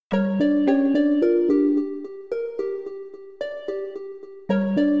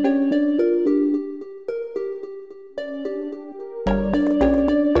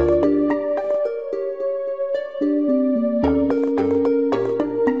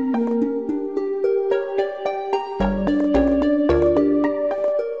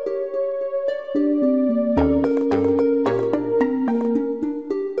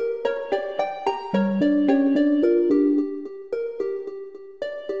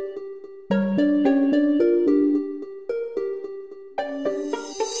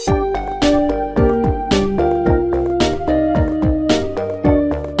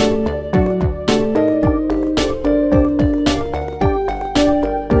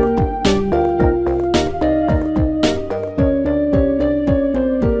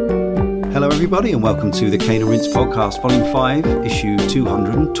everybody, and welcome to the Cane and Rinse podcast, volume 5, issue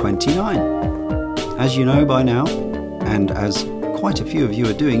 229. As you know by now, and as quite a few of you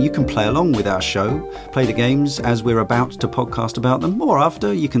are doing, you can play along with our show, play the games as we're about to podcast about them, or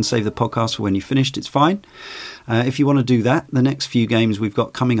after. You can save the podcast for when you've finished, it's fine. If you want to do that, the next few games we've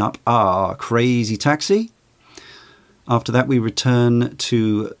got coming up are Crazy Taxi. After that, we return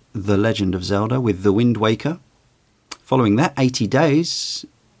to The Legend of Zelda with The Wind Waker. Following that, 80 Days,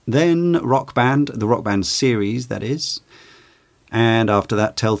 then Rock Band, the Rock Band series, that is. And after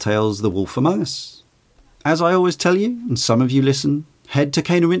that, Telltale's The Wolf Among Us. As I always tell you, and some of you listen, head to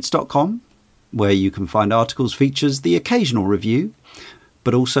caneandrinse.com, where you can find articles, features, the occasional review,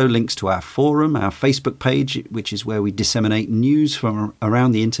 but also links to our forum, our Facebook page, which is where we disseminate news from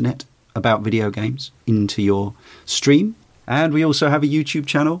around the internet about video games into your stream. And we also have a YouTube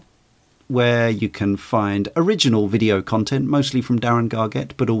channel where you can find original video content, mostly from Darren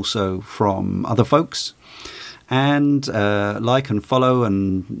Gargett, but also from other folks. And like and follow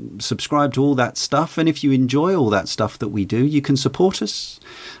and subscribe to all that stuff. And if you enjoy all that stuff that we do, you can support us.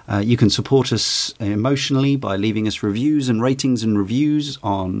 You can support us emotionally by leaving us reviews and ratings and reviews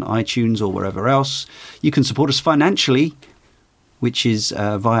on iTunes or wherever else. You can support us financially, which is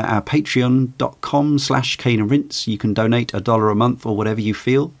via our patreon.com/caneandrinse. You can donate $1 a month or whatever you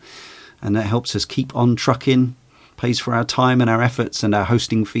feel. And that helps us keep on trucking, pays for our time and our efforts and our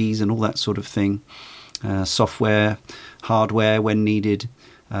hosting fees and all that sort of thing. Software, hardware when needed.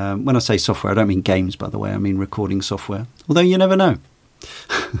 When I say software, I don't mean games, by the way. I mean recording software. Although you never know.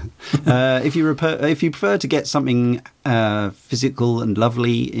 If you prefer to get something physical and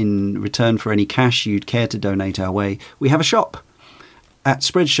lovely in return for any cash you'd care to donate our way, we have a shop at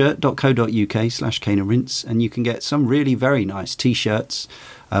spreadshirt.co.uk/caneandrinse, and you can get some really very nice t-shirts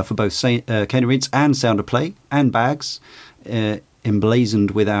for both Cane and Rinse and Sound of Play, and bags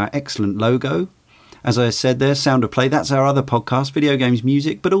emblazoned with our excellent logo. As I said there, Sound of Play, that's our other podcast, video games,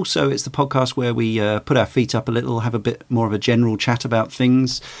 music, but also it's the podcast where we put our feet up a little, have a bit more of a general chat about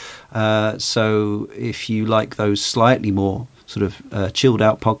things. So if you like those slightly more sort of chilled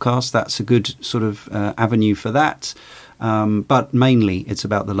out podcasts, that's a good sort of avenue for that. But mainly it's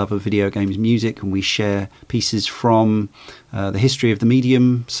about the love of video games, music, and we share pieces from the history of the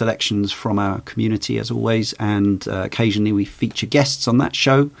medium, selections from our community as always, and occasionally we feature guests on that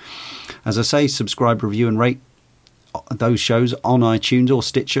show. As I say, subscribe, review and rate those shows on iTunes or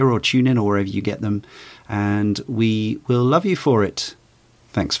Stitcher or TuneIn or wherever you get them, and we will love you for it.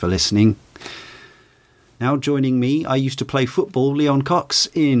 Thanks for listening. Now joining me, I used to play football, Leon Cox,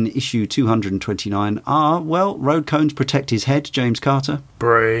 in issue 229 are, well, road cones protect his head, James Carter.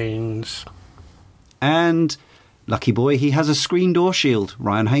 Brains. And lucky boy, he has a screen door shield,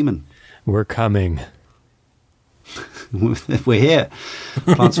 Ryan Heyman. We're coming. We're here.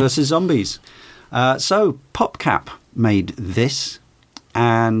 Plants vs. Zombies. So PopCap made this,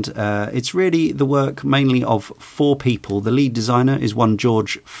 and it's really the work mainly of 4 people. The lead designer is one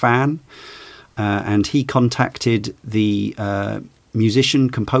George Fan. And he contacted the musician,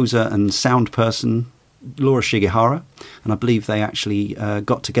 composer and sound person, Laura Shigehara. And I believe they actually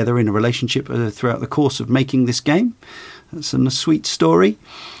got together in a relationship throughout the course of making this game. That's a sweet story.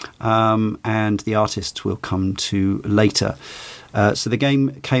 And the artists will come to later. So the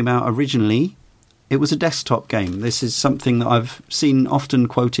game came out originally. It was a desktop game. This is something that I've seen often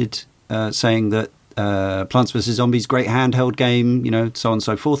quoted saying that Plants vs. Zombies, great handheld game, so on and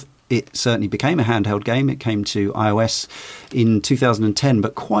so forth. It certainly became a handheld game. It came to iOS in 2010,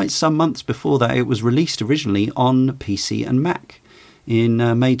 but quite some months before that, it was released originally on PC and Mac in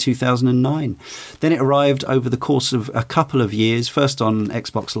May 2009. Then it arrived over the course of a couple of years, first on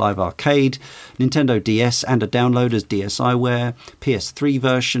Xbox Live Arcade, Nintendo DS, and a download as DSiWare, PS3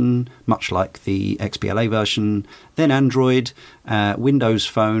 version, much like the XBLA version, then Android, Windows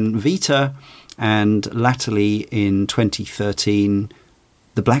Phone, Vita, and latterly in 2013,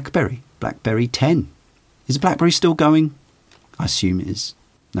 the BlackBerry 10. Is BlackBerry still going? I assume it is.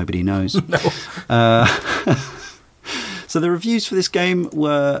 Nobody knows. No. So the reviews for this game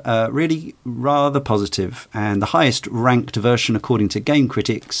were really rather positive, and the highest ranked version according to Game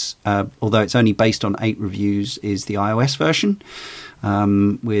Critics, although it's only based on 8 reviews, is the iOS version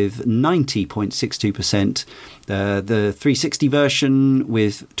with 90.62%. The 360 version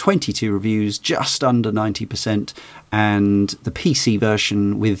with 22 reviews, just under 90%, and the PC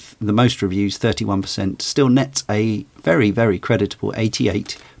version with the most reviews, 31%, still nets a very, very creditable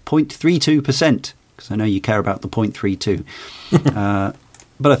 88.32%, because I know you care about the 0.32.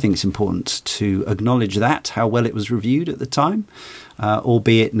 But I think it's important to acknowledge that, how well it was reviewed at the time,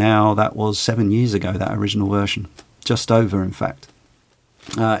 albeit now that was 7 years ago, that original version. Just over, in fact.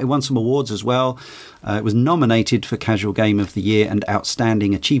 It won some awards as well. It was nominated for Casual Game of the Year and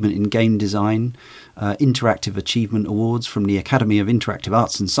Outstanding Achievement in Game Design, Interactive Achievement Awards from the Academy of Interactive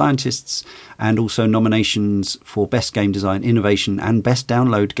Arts and Scientists, and also nominations for Best Game Design Innovation and Best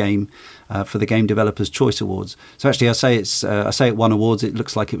Download Game for the Game Developers Choice Awards. So actually, I say it won awards. It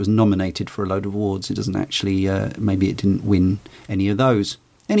looks like it was nominated for a load of awards. It doesn't actually. Maybe it didn't win any of those.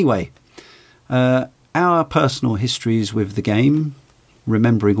 Anyway, our personal histories with the game,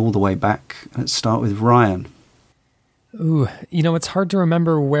 remembering all the way back. Let's start with Ryan. Ooh, it's hard to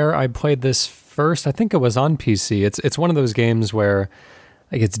remember where I played this first. I think it was on PC. It's one of those games where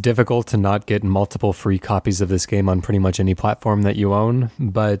it's difficult to not get multiple free copies of this game on pretty much any platform that you own.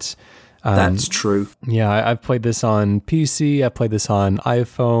 But that's true. Yeah, I've played this on PC. I played this on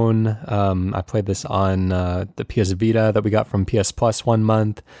iPhone. I played this on the PS Vita that we got from PS Plus 1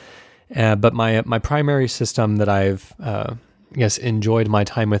 month. But my primary system that I've enjoyed my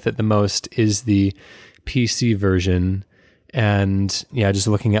time with it the most is the PC version. And yeah, just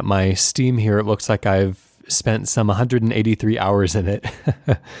looking at my Steam here, it looks like I've spent some 183 hours in it.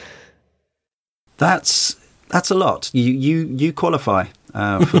 That's a lot. You qualify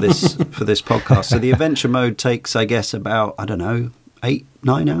for this podcast. So the adventure mode takes, I guess, about 8-9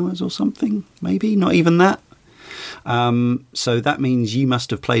 hours or something, maybe not even that. So that means you must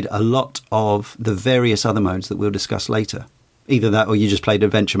have played a lot of the various other modes that we'll discuss later. Either that or you just played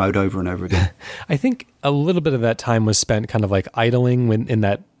adventure mode over and over again. I think a little bit of that time was spent kind of like idling in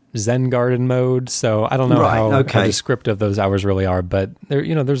that Zen garden mode. So I don't know how descriptive those hours really are, but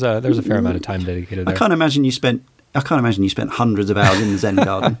there's a fair amount of time dedicated there. I can't imagine you spent hundreds of hours in the Zen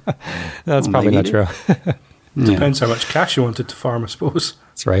garden. That's probably not true. Depends how much cash you wanted to farm, I suppose.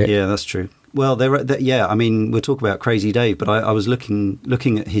 That's right. Yeah, that's true. Well, I mean, we'll talk about Crazy Dave, but I was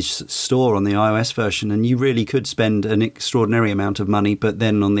looking at his store on the iOS version, and you really could spend an extraordinary amount of money, but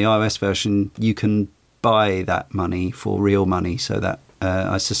then on the iOS version, you can buy that money for real money. So that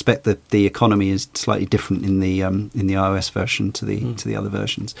I suspect that the economy is slightly different in the iOS version to the other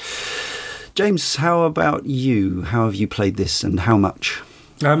versions. James, how about you? How have you played this, and how much?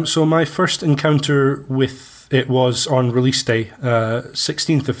 So my first encounter with it was on release day,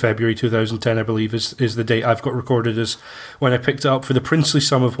 16th of February 2010, I believe, is the date I've got recorded as when I picked it up for the princely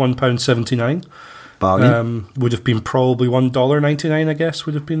sum of £1.79. Bargain. Would have been probably $1.99, I guess,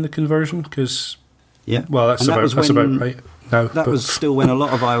 would have been the conversion, because, well, that's about right. No, that was still when a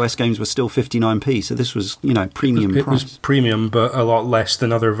lot of iOS games were still 59p, so this was, premium price. It was premium, but a lot less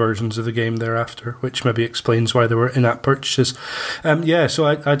than other versions of the game thereafter, which maybe explains why there were in-app purchases. So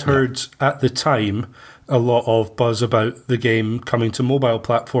I'd heard at the time a lot of buzz about the game coming to mobile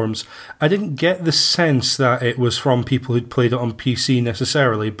platforms. I didn't get the sense that it was from people who'd played it on PC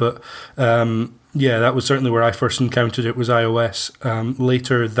necessarily, but that was certainly where I first encountered it, was iOS.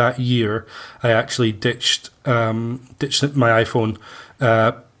 Later that year, I actually ditched my iPhone,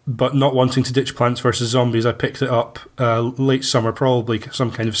 but not wanting to ditch Plants vs. Zombies, I picked it up late summer, probably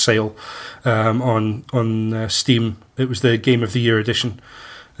some kind of sale on Steam. It was the Game of the Year edition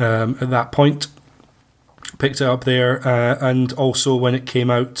at that point. Picked it up there, and also when it came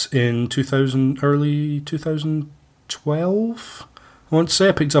out in early 2012, I want to say.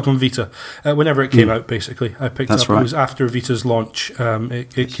 I picked it up on Vita. Whenever it came out, basically, I picked it up. Right. It was after Vita's launch.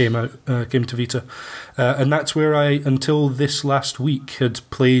 It came to Vita, and that's where I, until this last week, had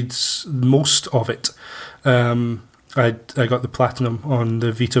played most of it. I got the platinum on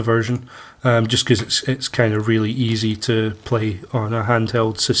the Vita version, just because it's kind of really easy to play on a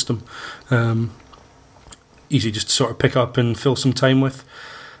handheld system. Easy just to sort of pick up and fill some time with.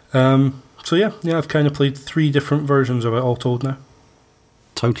 I've kind of played 3 different versions of it all told now.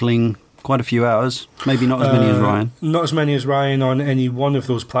 Totaling quite a few hours, maybe not as many as Ryan. Not as many as Ryan on any one of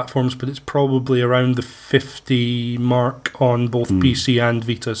those platforms, but it's probably around the 50 mark on both PC and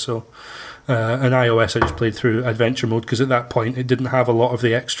Vita. So, and iOS I just played through adventure mode, because at that point it didn't have a lot of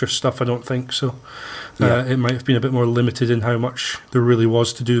the extra stuff, I don't think. So it might have been a bit more limited in how much there really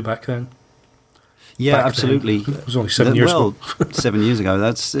was to do back then. Yeah, absolutely. It was only 7 years ago. 7 years ago.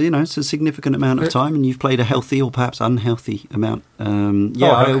 That's it's a significant amount of time, and you've played a healthy or perhaps unhealthy amount.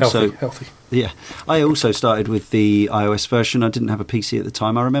 Healthy. Yeah, I also started with the iOS version. I didn't have a PC at the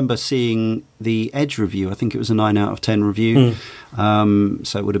time. I remember seeing the Edge review. I think it was a 9 out of 10 review.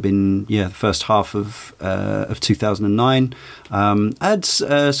 So it would have been the first half of 2009. I had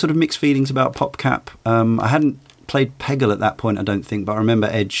sort of mixed feelings about PopCap. I hadn't played Peggle at that point, I don't think, but I remember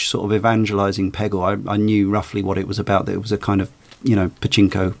Edge sort of evangelizing Peggle. I knew roughly what it was about, that it was a kind of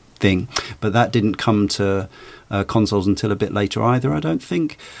pachinko thing, but that didn't come to consoles until a bit later either, I don't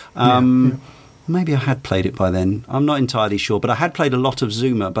think. maybe I had played it by then. I'm not entirely sure, but I had played a lot of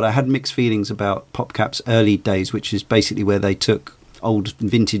Zuma, but I had mixed feelings about PopCap's early days, which is basically where they took old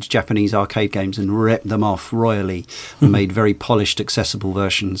vintage Japanese arcade games and ripped them off royally and made very polished, accessible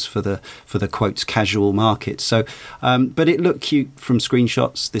versions for the quotes casual market. So, but it looked cute from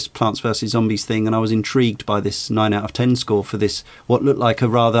screenshots, this Plants vs Zombies thing, and I was intrigued by this 9 out of 10 score for this what looked like a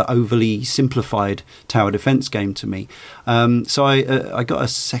rather overly simplified tower defense game to me. So I got a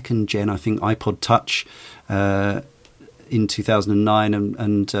second gen, I think, iPod Touch in 2009,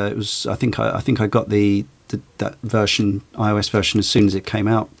 and it was I think I got that version, iOS version, as soon as it came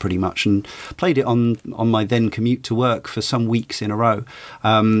out, pretty much, and played it on my then commute to work for some weeks in a row.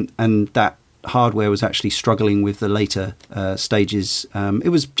 And that hardware was actually struggling with the later stages. It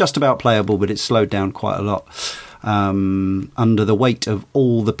was just about playable, but it slowed down quite a lot under the weight of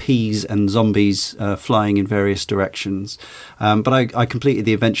all the peas and zombies flying in various directions. But I completed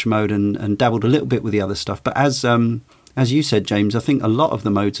the adventure mode and dabbled a little bit with the other stuff. But as you said, James, I think a lot of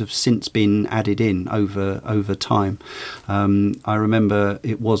the modes have since been added in over time. I remember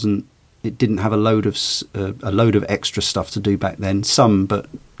it didn't have a load of extra stuff to do back then. Some, but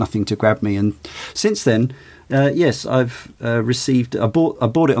nothing to grab me. And since then, yes, I've received. I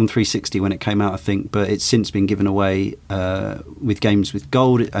bought it on 360 when it came out, I think, but it's since been given away with games with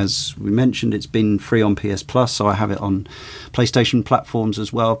gold. As we mentioned, it's been free on PS Plus, so I have it on PlayStation platforms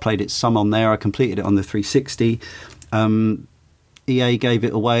as well. I've played it some on there. I completed it on the 360. EA gave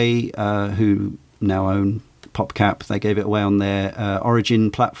it away, who now own PopCap. They gave it away on their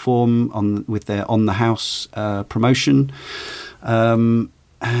Origin platform with their On the House promotion.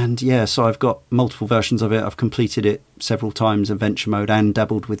 And yeah, so I've got multiple versions of it. I've completed it several times, adventure mode, and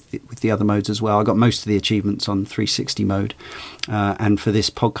dabbled with the other modes as well. I got most of the achievements on 360 mode. And for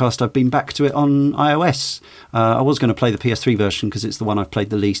this podcast, I've been back to it on iOS. I was going to play the PS3 version because it's the one I've played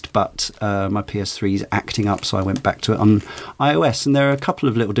the least, but my PS3 is acting up, so I went back to it on iOS. And there are a couple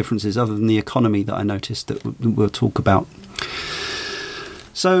of little differences other than the economy that I noticed that we'll talk about.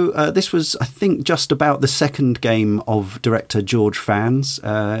 So this was, I think, just about the second game of director George Fans,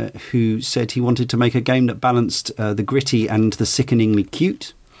 who said he wanted to make a game that balanced the gritty and the sickeningly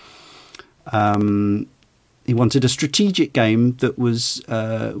cute. He wanted a strategic game that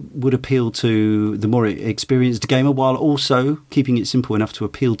would appeal to the more experienced gamer, while also keeping it simple enough to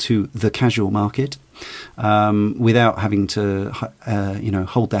appeal to the casual market, without having to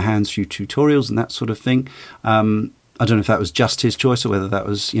hold their hands through tutorials and that sort of thing. I don't know if that was just his choice or whether that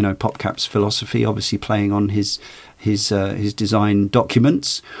was, PopCap's philosophy, obviously playing on his design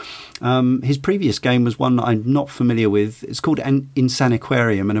documents. His previous game was one that I'm not familiar with. It's called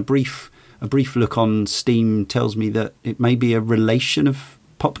Insaniquarium, and a brief look on Steam tells me that it may be a relation of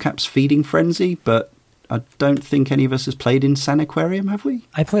PopCap's Feeding Frenzy, but I don't think any of us has played Insaniquarium, have we?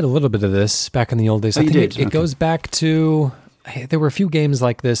 I played a little bit of this back in the old days. Oh, you did? It goes back to, there were a few games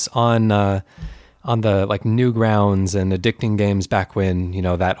like this on the like Newgrounds and addicting games back when,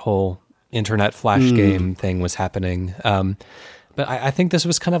 that whole internet flash game thing was happening. But I think this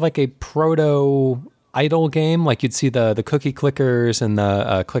was kind of like a proto idle game. Like you'd see the cookie clickers and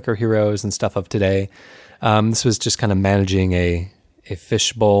the clicker heroes and stuff of today. This was just kind of managing a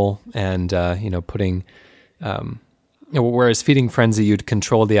fish bowl and, putting, whereas Feeding Frenzy, you'd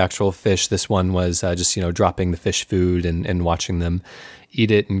control the actual fish. This one was just, dropping the fish food and watching them eat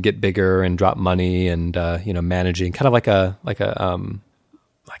it and get bigger and drop money and, managing kind of like a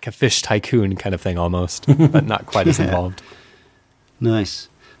fish tycoon kind of thing almost, but not quite as involved. Nice.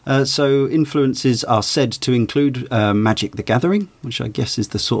 So influences are said to include Magic the Gathering, which I guess is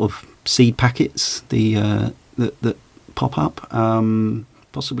the sort of seed packets that pop up,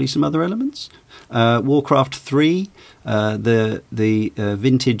 possibly some other elements. Warcraft 3, the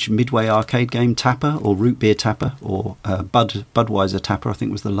vintage Midway arcade game Tapper, or Root Beer Tapper, or Budweiser Tapper, I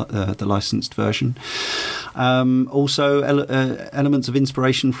think was the licensed version. Also elements of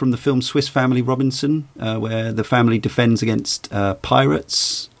inspiration from the film Swiss Family Robinson, where the family defends against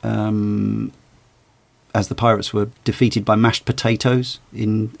pirates, as the pirates were defeated by mashed potatoes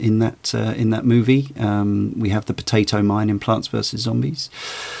in that movie. We have the potato mine in Plants vs Zombies.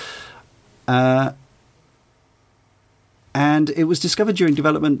 And it was discovered during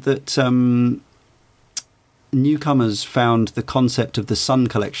development that newcomers found the concept of the Sun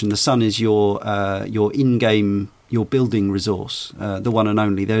collection. The Sun is your in-game, your building resource, the one and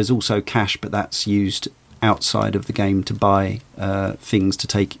only. There's also cash, but that's used outside of the game to buy things to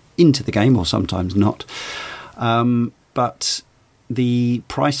take into the game, or sometimes not. But the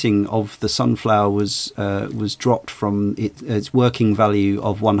pricing of the sunflower was dropped from its working value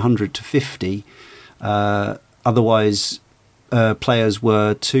of 100 to 50. Otherwise, players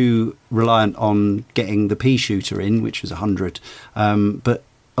were too reliant on getting the pea shooter in, which was 100. But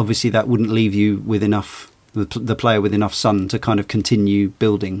obviously that wouldn't leave you with enough, the player with enough sun to kind of continue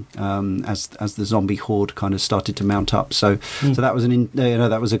building as the zombie horde kind of started to mount up. So that was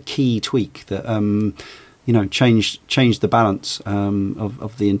that was a key tweak that changed the balance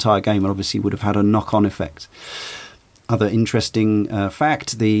of the entire game, and obviously would have had a knock-on effect. Other interesting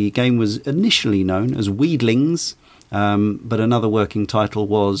fact: the game was initially known as Weedlings. But another working title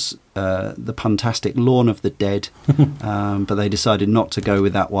was the puntastic Lawn of the Dead, but they decided not to go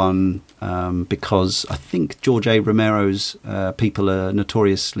with that one because I think George A. Romero's people are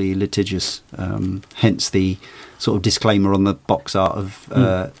notoriously litigious, hence the sort of disclaimer on the box art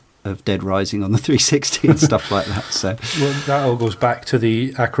of Dead Rising on the 360 and stuff like that. So, well, that all goes back to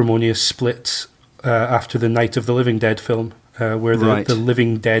the acrimonious split after the Night of the Living Dead film. Where the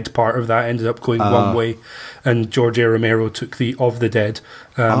Living Dead part of that ended up going one way, and George A. Romero took the Of the Dead.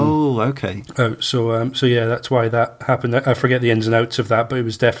 Okay. So yeah, that's why that happened. I forget the ins and outs of that, but it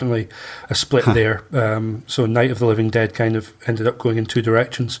was definitely a split there. So Night of the Living Dead kind of ended up going in two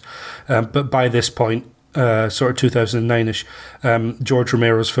directions. But by this point, sort of 2009-ish, George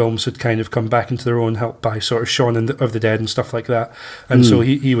Romero's films had kind of come back into their own, helped by sort of Shaun of the Dead and stuff like that. And so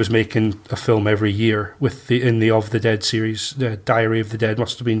he was making a film every year in the Of the Dead series. Diary of the Dead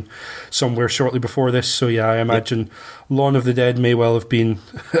must have been somewhere shortly before this. So yeah, I imagine Lawn of the Dead may well have been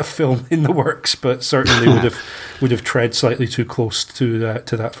a film in the works, but certainly would have tread slightly too close to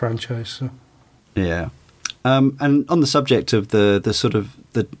that franchise. So. Yeah. And on the subject of the sort of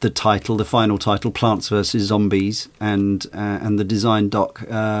the title, the final title, Plants vs Zombies, and the design doc,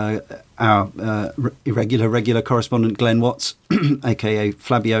 our regular correspondent Glenn Watts, aka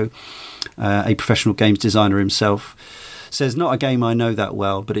Flabio, a professional games designer himself, says, not a game I know that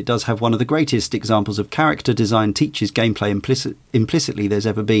well, but it does have one of the greatest examples of character design teaches gameplay implicitly there's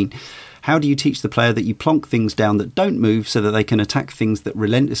ever been. How do you teach the player that you plonk things down that don't move so that they can attack things that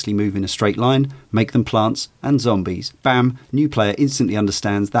relentlessly move in a straight line, make them plants and zombies? Bam, new player instantly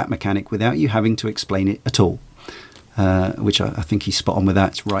understands that mechanic without you having to explain it at all. Which I think he's spot on with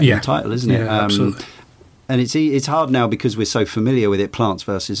that. It's right in the title, isn't it? Yeah, absolutely. And it's hard now because we're so familiar with it, Plants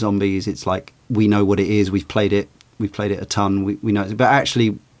versus Zombies. It's like we know what it is, we've played it a ton, we know it. But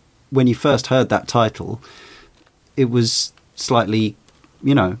actually, when you first heard that title, it was slightly,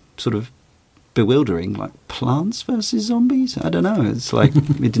 sort of bewildering, like Plants versus Zombies. I don't know. It's like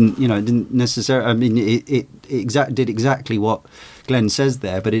it didn't necessarily. I mean, it did exactly what Glenn says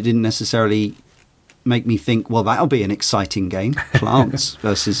there, but it didn't necessarily make me think, well, that'll be an exciting game, Plants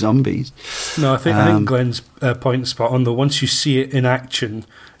versus Zombies. No, I think Glenn's point is spot on. Though once you see it in action,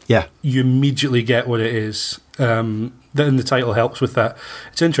 you immediately get what it is. Then the title helps with that.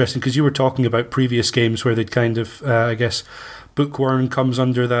 It's interesting because you were talking about previous games where they'd kind of, I guess, Bookworm comes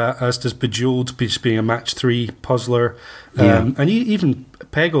under that, as does Bejeweled, being a match 3 puzzler, and even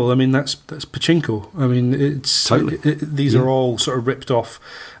Peggle. I mean, that's pachinko. I mean, it's totally. These are all sort of ripped off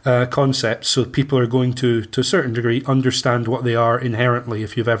concepts, so people are going to a certain degree understand what they are inherently.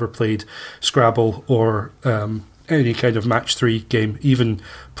 If you've ever played Scrabble or any kind of match 3 game, even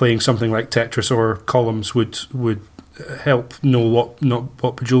playing something like Tetris or Columns would help know what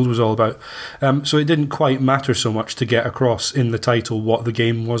Bejeweled was all about. So it didn't quite matter so much to get across in the title what the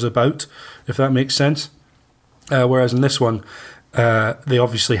game was about, if that makes sense. Whereas in this one, they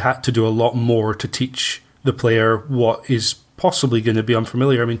obviously had to do a lot more to teach the player what is possibly going to be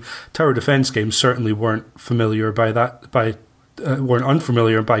unfamiliar. I mean, tower defense games certainly weren't unfamiliar by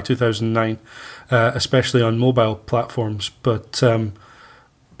 2009, especially on mobile platforms. But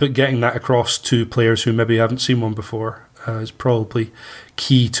getting that across to players who maybe haven't seen one before is probably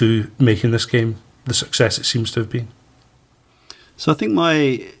key to making this game the success it seems to have been. So I think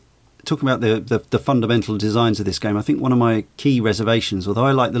talking about the fundamental designs of this game, I think one of my key reservations, although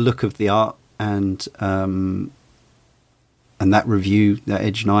I like the look of the art and that review, that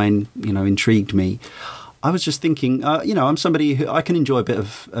Edge 9, intrigued me. I was just thinking, I'm somebody who I can enjoy a bit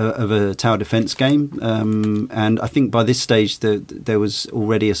of a tower defense game, and I think by this stage there was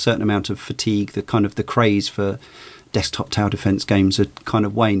already a certain amount of fatigue. The craze for desktop tower defense games had kind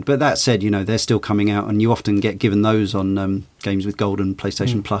of waned. But that said, they're still coming out, and you often get given those on games with Gold and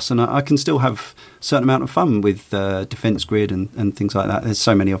PlayStation Plus, and I can still have a certain amount of fun with Defense Grid and things like that. There's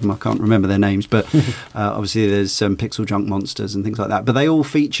so many of them, I can't remember their names, but obviously there's Pixel Junk Monsters and things like that. But they all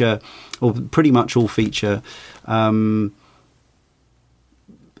feature, or pretty much all feature,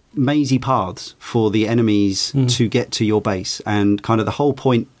 mazy paths for the enemies to get to your base, and kind of the whole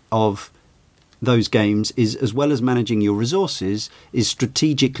point of those games is, as well as managing your resources, is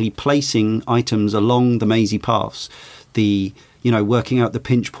strategically placing items along the mazy paths, working out the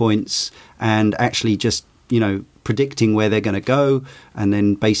pinch points and actually just, predicting where they're going to go, and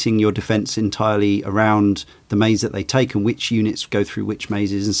then basing your defense entirely around the maze that they take and which units go through which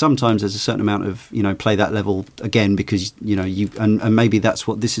mazes. And sometimes there's a certain amount of, play that level again because, and maybe that's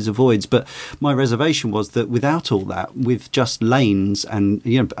what this avoids. But my reservation was that without all that, with just lanes and,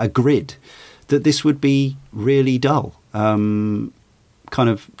 a grid, that this would be really dull. Kind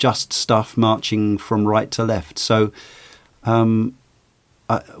of just stuff marching from right to left. So,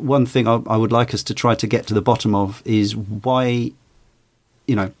 one thing I would like us to try to get to the bottom of is why,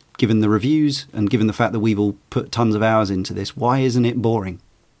 given the reviews and given the fact that we've all put tons of hours into this, why isn't it boring?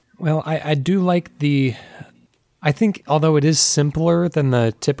 Well, I do like I think although it is simpler than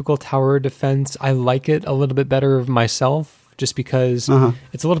the typical tower defense, I like it a little bit better myself, just because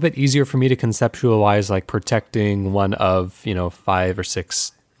it's a little bit easier for me to conceptualize like protecting one of, 5 or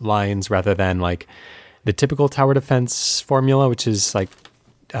 6 lines rather than like the typical tower defense formula, which is like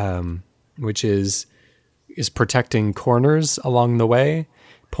which is protecting corners along the way,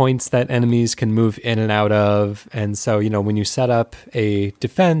 points that enemies can move in and out of. And so, when you set up a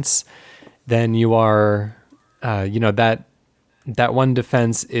defense, then you are, that one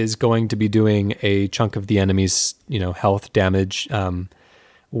defense is going to be doing a chunk of the enemy's, health damage,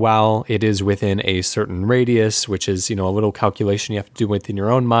 while it is within a certain radius, which is, a little calculation you have to do within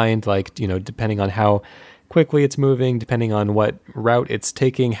your own mind, like, depending on how quickly it's moving, depending on what route it's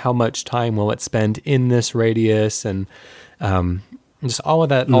taking, how much time will it spend in this radius, and just all of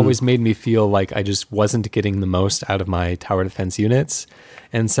that always made me feel like I just wasn't getting the most out of my tower defense units,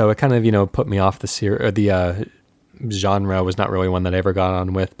 and so it kind of put me off the genre was not really one that I ever got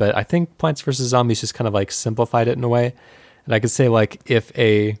on with. But I think Plants vs Zombies just kind of like simplified it in a way, and I could say like if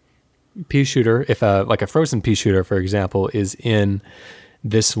a pea shooter, like a frozen pea shooter, for example, is in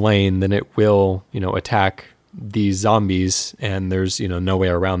this lane, then it will, attack these zombies, and there's, no way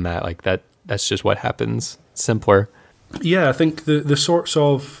around that. Like that's just what happens. Simpler. Yeah, I think the sorts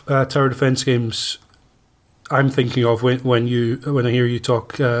of tower defense games I'm thinking of when I hear you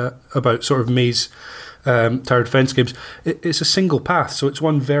talk about sort of maze tower defense games, it's a single path, so it's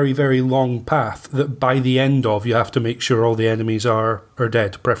one very, very long path that by the end of you have to make sure all the enemies are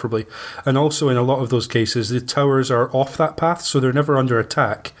dead, preferably. And also in a lot of those cases, the towers are off that path, so they're never under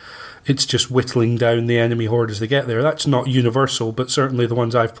attack. It's just whittling down the enemy horde as they get there. That's not universal, but certainly the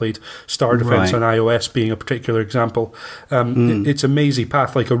ones I've played, Star Defense on iOS being a particular example, it's a mazy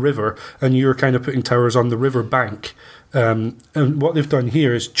path like a river, and you're kind of putting towers on the river bank. And what they've done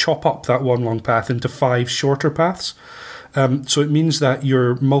here is chop up that one long path into 5 shorter paths. So it means that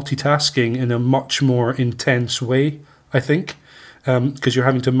you're multitasking in a much more intense way, I think, because you're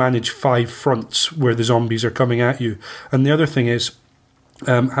having to manage 5 fronts where the zombies are coming at you. And the other thing is,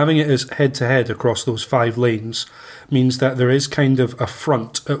 having it as head-to-head across those 5 lanes means that there is kind of a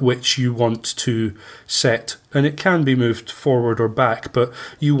front at which you want to set, and it can be moved forward or back, but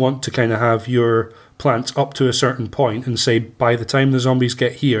you want to kind of have your plants up to a certain point and say by the time the zombies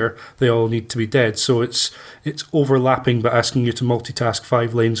get here they all need to be dead. So it's overlapping but asking you to multitask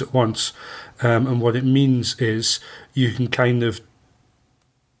 5 lanes at once, and what it means is you can kind of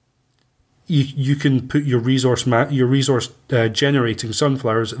you can put your resource generating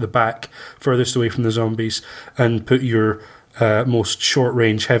sunflowers at the back furthest away from the zombies and put your most short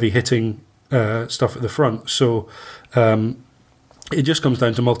range heavy hitting stuff at the front. So it just comes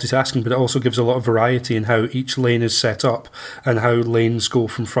down to multitasking, but it also gives a lot of variety in how each lane is set up and how lanes go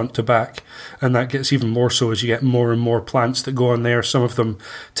from front to back. And that gets even more so as you get more and more plants that go on there. Some of them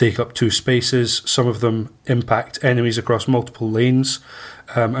take up 2 spaces. Some of them impact enemies across multiple lanes.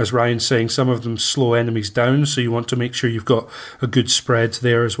 As Ryan's saying, some of them slow enemies down, so you want to make sure you've got a good spread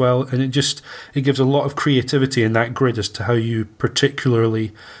there as well. And it gives a lot of creativity in that grid as to how you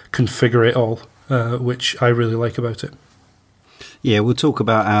particularly configure it all, which I really like about it. Yeah, we'll talk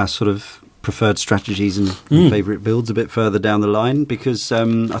about our sort of preferred strategies and favourite builds a bit further down the line, because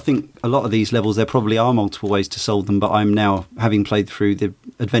I think a lot of these levels, there probably are multiple ways to solve them, but I'm now, having played through the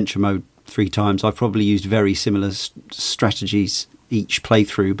adventure mode 3 times, I've probably used very similar strategies each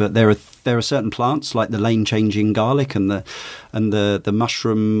playthrough, but there are certain plants like the lane changing garlic and the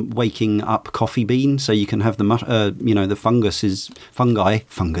mushroom waking up coffee bean, so you can have the funguses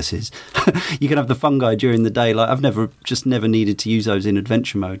you can have the fungi during the day. Like I've never needed to use those in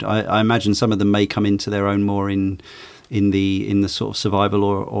adventure mode. I imagine some of them may come into their own more in the sort of survival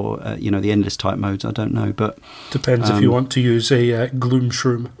or the endless type modes. I don't know, but depends if you want to use a gloom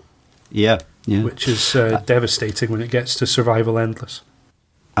shroom. Yeah. Which is devastating when it gets to survival endless.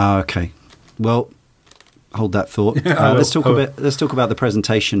 Okay. Well, hold that thought. Let's talk about the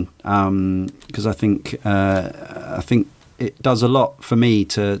presentation, because I think it does a lot for me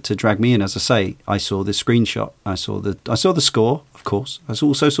to drag me in. As I say, I saw the screenshot, I saw the score, of course. I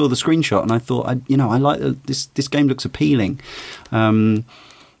also saw the screenshot, and I thought, I like this game looks appealing.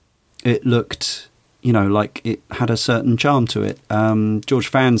 It looked, like it had a certain charm to it. George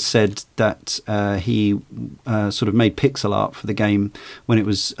Fans said that he sort of made pixel art for the game when it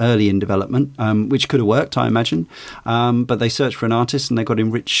was early in development, which could have worked, I imagine. But they searched for an artist, and they got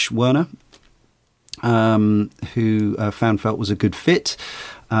in Rich Werner, who felt was a good fit.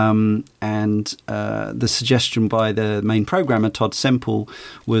 And the suggestion by the main programmer, Todd Semple,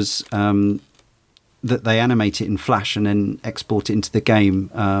 was that they animate it in Flash and then export it into the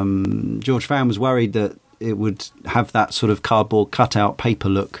game. George Fan was worried that it would have that sort of cardboard cutout paper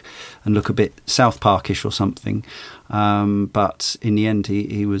look and look a bit South Parkish or something. But in the end,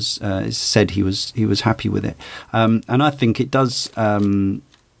 he was said he was happy with it. And I think it does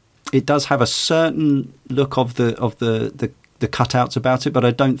have a certain look of the cutouts about it, but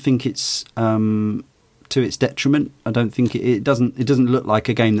I don't think it's to its detriment. I don't think it doesn't look like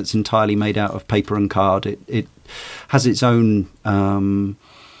a game that's entirely made out of paper and card. It has its own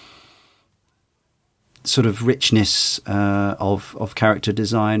sort of richness of character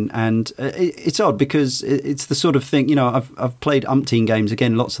design, and it's odd because it's the sort of thing, I've played umpteen games.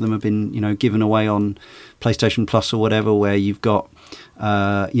 Again, lots of them have been given away on PlayStation Plus or whatever, where you've got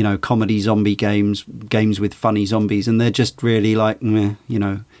comedy zombie games with funny zombies, and they're just really like meh,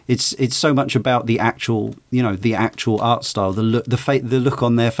 it's so much about the actual art style, the look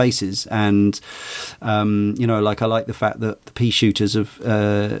on their faces, and I like the fact that the pea shooters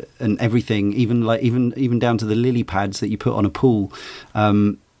and everything, even down to the lily pads that you put on a pool,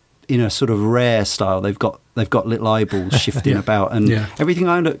 in a sort of rare style, they've got little eyeballs shifting about, and everything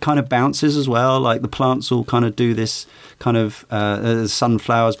kind of bounces as well. Like the plants all kind of do this kind of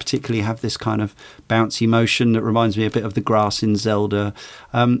sunflowers particularly have this kind of bouncy motion that reminds me a bit of the grass in Zelda,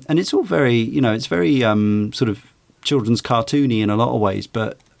 and it's all very it's very sort of children's cartoony in a lot of ways,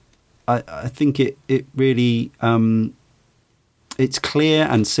 but I think it really it's clear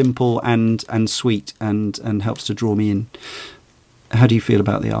and simple and sweet and helps to draw me in. How do you feel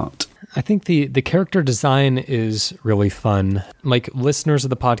about the art? I think the character design is really fun. Like, listeners of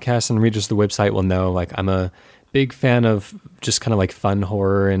the podcast and readers of the website will know, like, I'm a big fan of just kind of like fun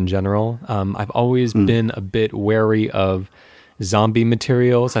horror in general. I've always been a bit wary of zombie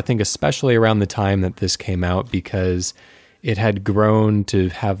materials, I think especially around the time that this came out, because it had grown to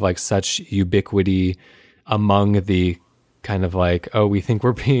have like such ubiquity among the kind of like, oh, we think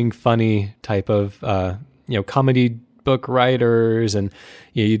we're being funny type of, comedy book writers, and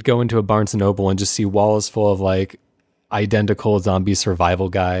you'd go into a Barnes & Noble and just see walls full of like identical zombie survival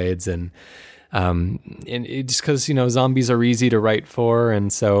guides, and it, just because zombies are easy to write for,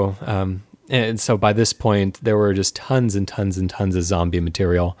 and so by this point there were just tons and tons and tons of zombie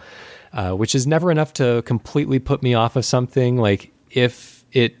material, which is never enough to completely put me off of something. Like, if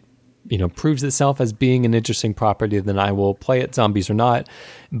it proves itself as being an interesting property, then I will play it, zombies or not.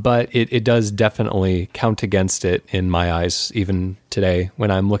 But it does definitely count against it in my eyes, even today,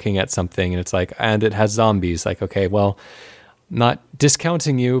 when I'm looking at something and it's like, and it has zombies. Like, okay, well, not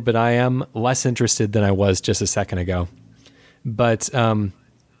discounting you, but I am less interested than I was just a second ago. But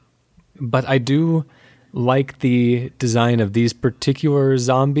I do like the design of these particular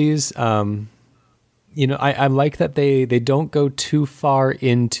zombies. I like that they don't go too far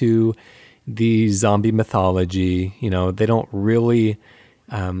into the zombie mythology. They don't really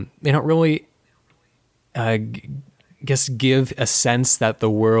give a sense that the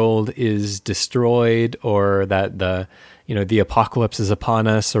world is destroyed, or that the apocalypse is upon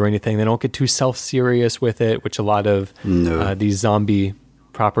us or anything. They don't get too self-serious with it, which a lot of these zombie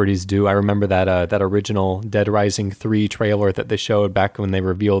properties do. I remember that original Dead Rising 3 trailer that they showed back when they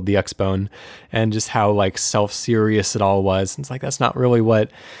revealed the X-Bone, and just how like self-serious it all was. It's like, that's not really what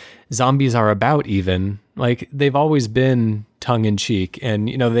zombies are about even. Like, they've always been tongue-in-cheek, and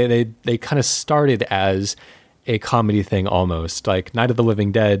they kind of started as a comedy thing almost. Like Night of the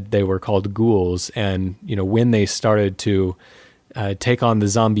Living Dead, they were called ghouls, and when they started to take on the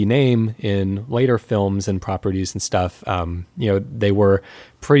zombie name in later films and properties and stuff, they were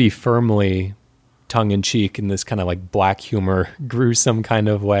pretty firmly tongue-in-cheek in this kind of like black humor, gruesome kind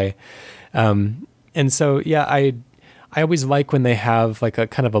of way. And so, yeah, I always like when they have like a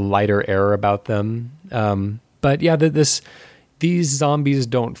kind of a lighter air about them. But yeah, these zombies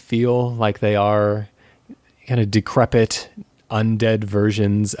don't feel like they are kind of decrepit, undead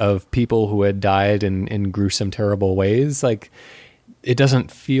versions of people who had died in gruesome, terrible ways. Like, it doesn't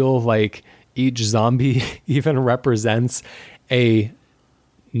feel like each zombie even represents a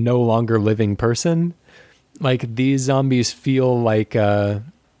no longer living person. Like these zombies feel like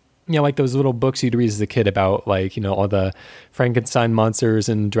like those little books you'd read as a kid about, like, all the Frankenstein monsters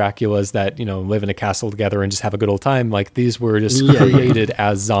and Draculas that, live in a castle together and just have a good old time. Like these were just created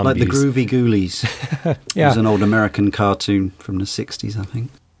as zombies. Like the Groovy Ghoulies. Yeah. It was an old American cartoon from the 60s, I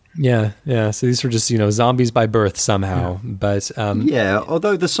think. Yeah. So these were just, zombies by birth somehow. But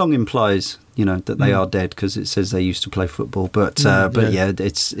although the song implies, that they are dead because it says they used to play football. But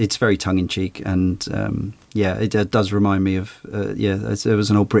it's very tongue in cheek, and it does remind me of there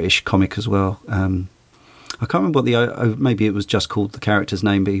was an old British comic as well. I can't remember what maybe it was just called the character's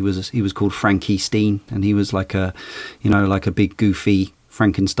name, but he was called Frankie Steen, and he was like a big goofy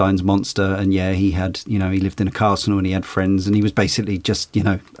Frankenstein's monster, and he had he lived in a castle and he had friends, and he was basically just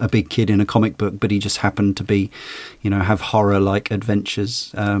a big kid in a comic book, but he just happened to be have horror like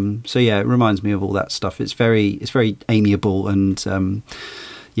adventures. It reminds me of all that stuff. It's very amiable, and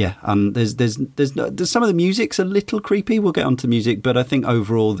there's some of the music's a little creepy. We'll get onto music, but I think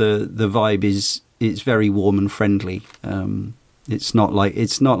overall the vibe it's very warm and friendly. It's not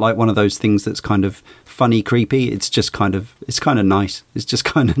like one of those things that's kind of funny creepy. It's just kind of nice. It's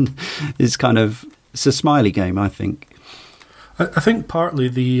a smiley game, I think. I think partly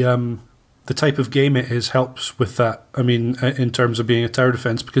the type of game it is helps with that. I mean, in terms of being a tower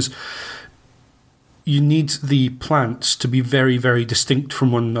defense, because you need the plants to be very, very distinct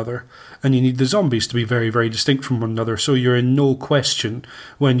from one another, and you need the zombies to be very, very distinct from one another. So you're in no question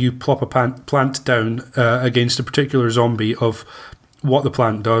when you plop a plant down against a particular zombie of what the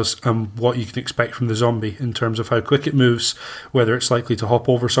plant does and what you can expect from the zombie in terms of how quick it moves, whether it's likely to hop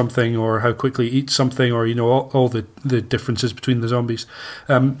over something or how quickly it eats something, or all the differences between the zombies.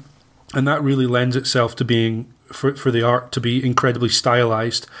 And that really lends itself to being, for the art to be incredibly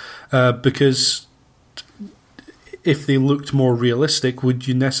stylized, because if they looked more realistic, would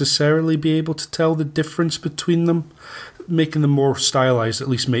you necessarily be able to tell the difference between them? Making them more stylized at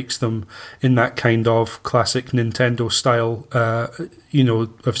least makes them in that kind of classic Nintendo style,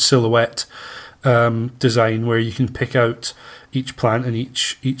 of silhouette design, where you can pick out each plant and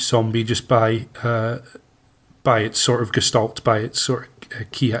each zombie just by its sort of gestalt, by its sort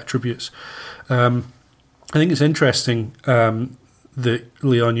of key attributes. I think it's interesting that,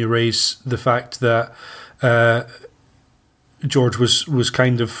 Leon, you raise the fact that George was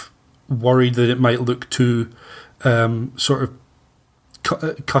kind of worried that it might look too sort of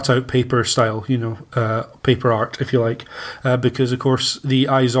cut out paper style, paper art, if you like, because of course the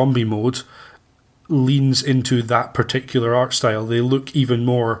iZombie mode leans into that particular art style. They look even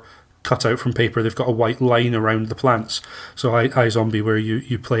more cut out from paper. They've got a white line around the plants. So iZombie, where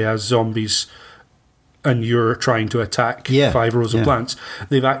you play as zombies and you're trying to attack 5 rows of plants,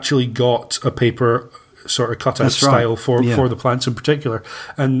 they've actually got a paper sort of cutout style for the plants in particular,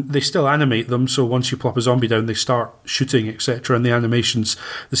 and they still animate them, so once you plop a zombie down they start shooting, etc., and the animation's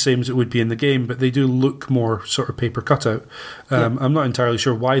the same as it would be in the game, but they do look more sort of paper cutout. I'm not entirely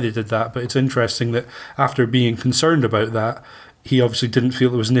sure why they did that, but it's interesting that after being concerned about that, he obviously didn't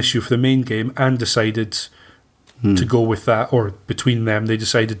feel it was an issue for the main game and decided to go with that, or between them they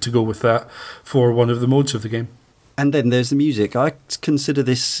decided to go with that for one of the modes of the game. And then there's the music. I consider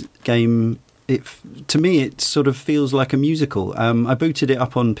this game, to me, it sort of feels like a musical. I booted it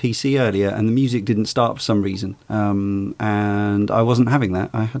up on PC earlier, and the music didn't start for some reason, and I wasn't having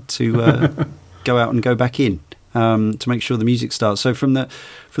that. I had to go out and go back in to make sure the music starts. So from the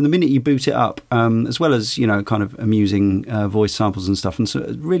minute you boot it up, as well as kind of amusing voice samples and stuff, and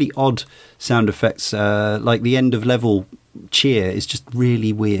so really odd sound effects, like the end of level cheer is just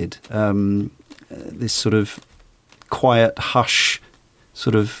really weird. This sort of quiet hush,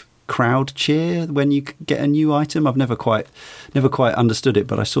 sort of crowd cheer when you get a new item. I've never quite understood it,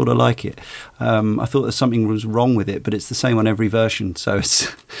 but I sort of like it. I thought that something was wrong with it, but it's the same on every version, so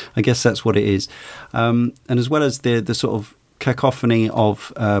I guess that's what it is. And as well as the sort of cacophony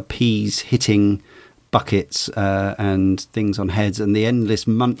of peas hitting buckets and things on heads, and the endless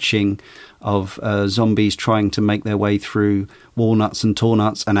munching of zombies trying to make their way through walnuts and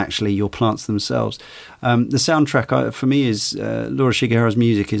tornuts and actually your plants themselves. The soundtrack for me is Laura Shigehara's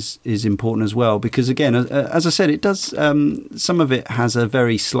music is important as well, because again, as I said, it does some of it has a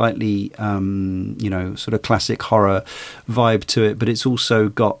very slightly sort of classic horror vibe to it, but it's also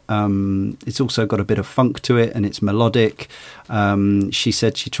got a bit of funk to it, and it's melodic. She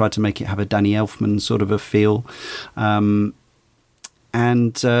said she tried to make it have a Danny Elfman sort of a feel.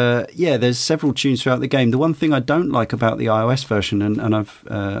 there's several tunes throughout the game. The one thing I don't like about the iOS version, and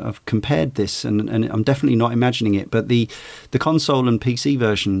I've compared this, and I'm definitely not imagining it, but the console and PC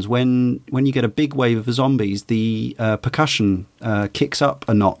versions, when you get a big wave of zombies, the percussion kicks up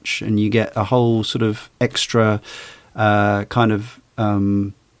a notch, and you get a whole sort of extra kind of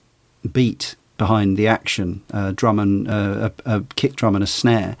beat behind the action, drum and a kick drum and a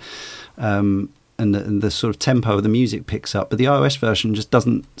snare. And the sort of tempo of the music picks up, but the iOS version just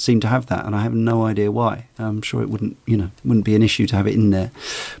doesn't seem to have that, and I have no idea why. I'm sure it wouldn't be an issue to have it in there,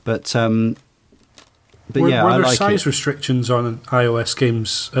 but were yeah, were I there like size it. restrictions on iOS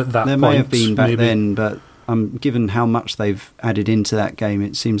games at that There point? may have been back maybe? then, but given how much they've added into that game,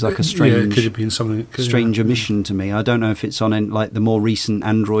 it seems like a it strange could have been something. strange omission to me. I don't know if it's on like the more recent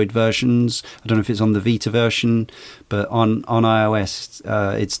Android versions. I don't know if it's on the Vita version, but on iOS,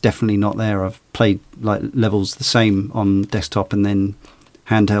 it's definitely not there. I've played like levels the same on desktop and then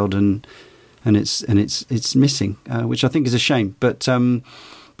handheld, and it's missing, which I think is a shame. But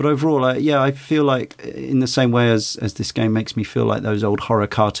overall, I feel like in the same way as this game makes me feel like those old horror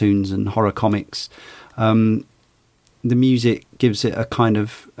cartoons and horror comics. The music gives it a kind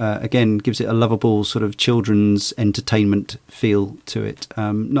of gives it a lovable sort of children's entertainment feel to it.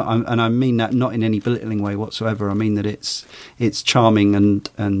 And I mean that not in any belittling way whatsoever. I mean that it's charming and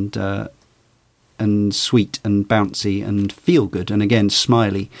sweet and bouncy and feel good, and again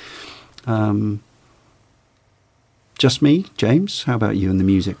smiley. Just me, James. How about you and the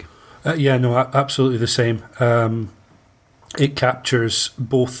music? Absolutely the same. It captures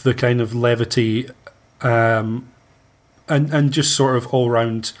both the kind of levity. And just sort of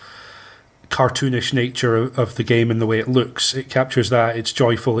all-round cartoonish nature of the game and the way it looks. It captures that. It's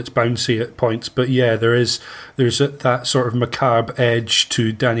joyful, it's bouncy at points, but yeah, there's that sort of macabre edge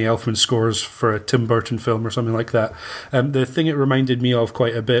to Danny Elfman scores for a Tim Burton film or something like that. The thing it reminded me of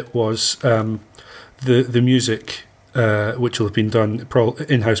quite a bit was the music, which will have been done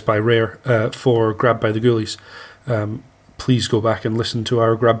in-house by Rare for Grabbed by the Ghoulies. Please go back and listen to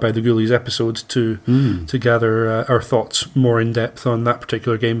our Grab by the Ghoulies episode to gather our thoughts more in depth on that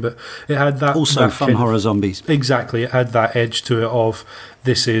particular game. But it had that also that fun horror zombies. Exactly, it had that edge to it of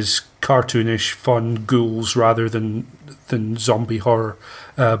this is cartoonish fun ghouls rather than zombie horror.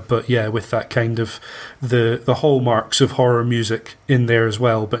 But yeah, with that kind of the hallmarks of horror music in there as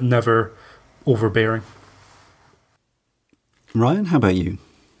well, but never overbearing. Ryan, how about you?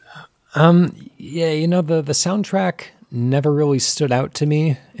 The soundtrack never really stood out to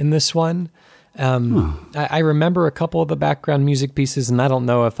me in this one. I remember a couple of the background music pieces, and I don't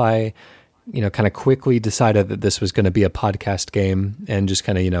know if I, kind of quickly decided that this was going to be a podcast game and just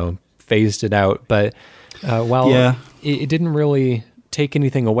kind of, phased it out. But it didn't really take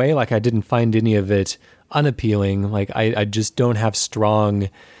anything away. Like I didn't find any of it unappealing. Like I just don't have strong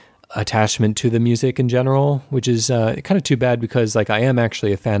attachment to the music in general, which is kind of too bad because like I am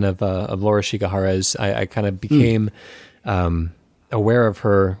actually a fan of Laura Shigahara's. I kind of became aware of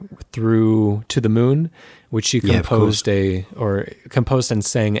her through To the Moon, which she composed composed and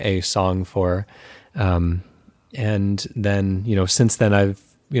sang a song for, and then since then I've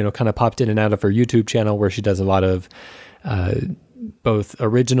kind of popped in and out of her YouTube channel where she does a lot of both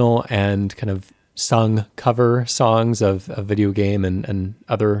original and kind of sung cover songs of video game and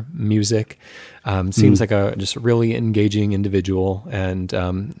other music. Seems like a just really engaging individual, and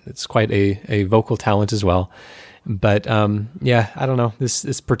it's quite a vocal talent as well. But I don't know.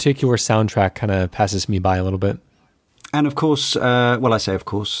 This particular soundtrack kind of passes me by a little bit. And of course, I say of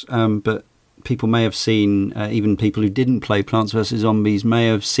course, but people may have seen, even people who didn't play Plants vs. Zombies may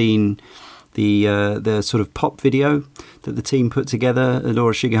have seen the sort of pop video that the team put together,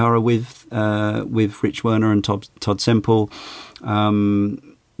 Laura Shigahara with Rich Werner and Todd Semple.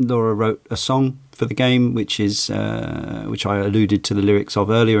 Laura wrote a song for the game, which I alluded to the lyrics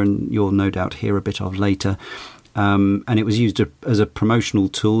of earlier, and you'll no doubt hear a bit of later. And it was used as a promotional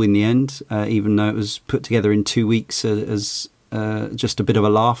tool in the end, even though it was put together in 2 weeks as just a bit of a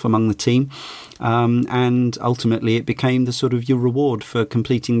laugh among the team. And ultimately it became the sort of your reward for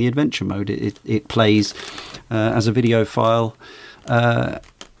completing the adventure mode. It plays as a video file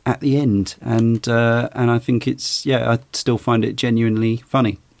at the end. And I think I still find it genuinely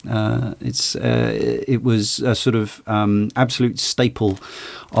funny. It was a sort of absolute staple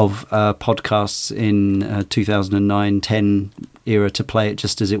of podcasts in 2009-10 era to play it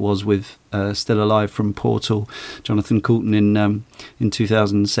just as it was with Still Alive from Portal, Jonathan Coulton in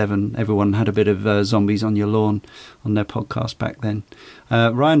 2007. Everyone had a bit of Zombies on Your Lawn on their podcast back then.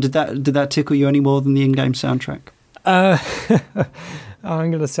 Ryan, did that tickle you any more than the in-game soundtrack? I'm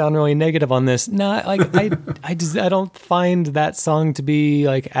going to sound really negative on this. No, like I don't find that song to be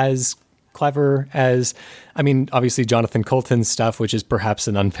like as clever as, I mean, obviously Jonathan Coulton's stuff, which is perhaps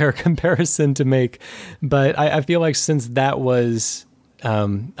an unfair comparison to make, but I feel like since that was,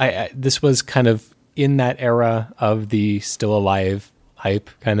 this was kind of in that era of the Still Alive hype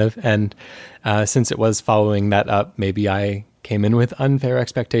kind of, and since it was following that up, maybe I came in with unfair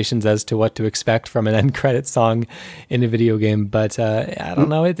expectations as to what to expect from an end credit song in a video game, but I don't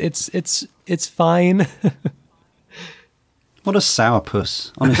know, it's fine. What a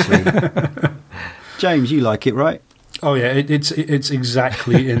sourpuss, honestly. James, you like it, right? Oh yeah, it's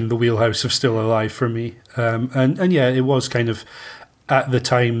exactly in the wheelhouse of Still Alive for me, and yeah, it was kind of, at the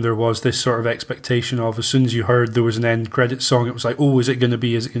time there was this sort of expectation of, as soon as you heard there was an end credit song, it was like, oh, is it going to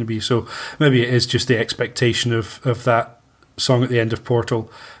be? Is it going to be? So maybe it is just the expectation of that song at the end of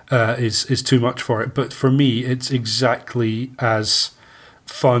Portal is too much for it. But for me, it's exactly as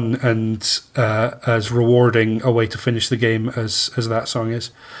fun and as rewarding a way to finish the game as that song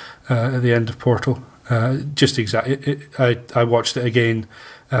is at the end of Portal. Just exactly. I watched it again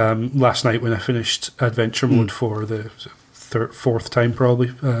last night when I finished Adventure Mode for the fourth time, probably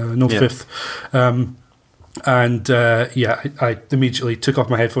fifth. I immediately took off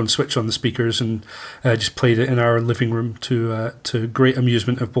my headphones, switched on the speakers, and just played it in our living room to great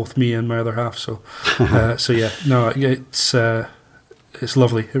amusement of both me and my other half. So, it's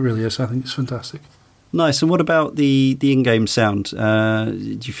lovely. It really is. I think it's fantastic. Nice. And what about the in-game sound?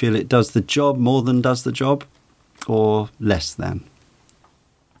 Do you feel it does the job, more than does the job, or less than?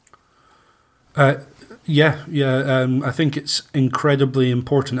 Yeah. I think it's incredibly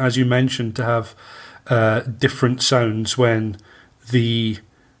important, as you mentioned, to have different sounds when the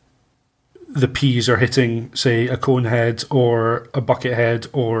peas are hitting, say, a cone head or a bucket head,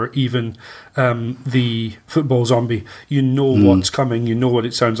 or even the football zombie. You know what's coming, you know what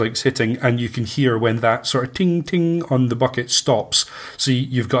it sounds like it's hitting, and you can hear when that sort of ting ting on the bucket stops. So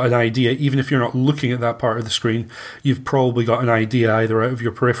you've got an idea, even if you're not looking at that part of the screen, you've probably got an idea either out of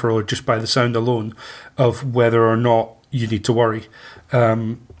your peripheral or just by the sound alone of whether or not you need to worry.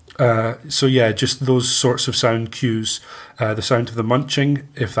 Just those sorts of sound cues. The sound of the munching,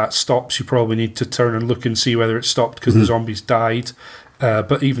 if that stops, you probably need to turn and look and see whether it stopped because the zombies died.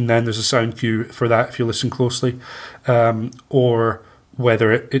 But even then, there's a sound cue for that if you listen closely. Or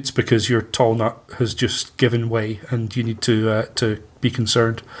whether it's because your tall nut has just given way and you need to be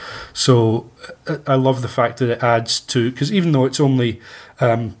concerned. So I love the fact that it adds to, because even though it's only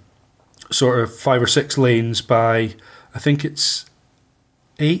sort of 5 or 6 lanes by, I think it's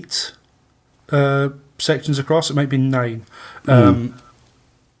 8 sections across, it might be 9.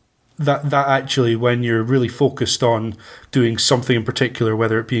 That actually, when you're really focused on doing something in particular,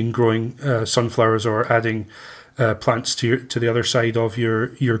 whether it being growing sunflowers or adding plants to the other side of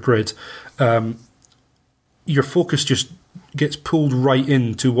your grid, your focus just gets pulled right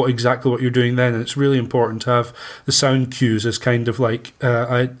into exactly what you're doing then, and it's really important to have the sound cues as kind of like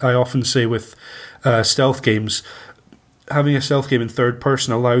I often say with stealth games. Having a stealth game in third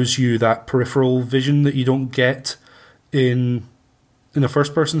person allows you that peripheral vision that you don't get in a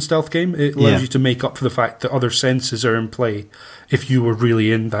first person stealth game. It allows you to make up for the fact that other senses are in play if you were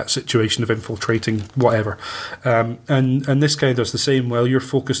really in that situation of infiltrating whatever. And this guy does the same. While you're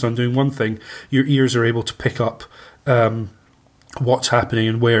focused on doing one thing, your ears are able to pick up what's happening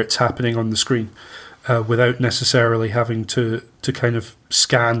and where it's happening on the screen without necessarily having to kind of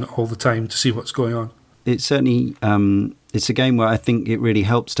scan all the time to see what's going on. It's certainly it's a game where I think it really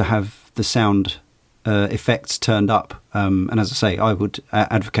helps to have the sound effects turned up, and as I say, I would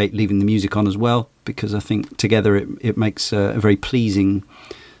advocate leaving the music on as well, because I think together it makes a very pleasing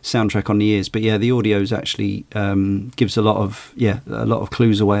soundtrack on the ears. But yeah, the audio's actually gives a lot of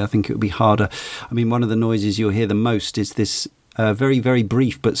clues away. I think it would be harder. I mean, one of the noises you'll hear the most is this very, very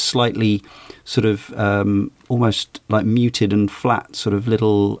brief but slightly sort of almost like muted and flat sort of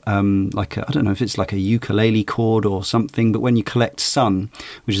little I don't know if it's like a ukulele chord or something, but when you collect sun,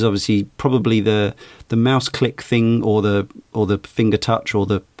 which is obviously probably the mouse click thing or the finger touch or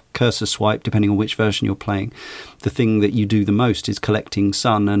the cursor swipe, depending on which version you're playing, the thing that you do the most is collecting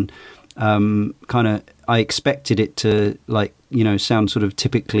sun. And kind of I expected it to sound sort of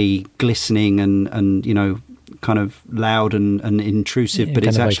typically glistening and kind of loud and intrusive, but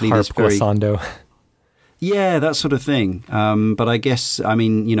it's actually like this very glissando. Yeah, that sort of thing. But I guess, I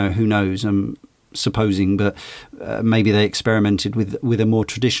mean, who knows? I'm supposing, but maybe they experimented with a more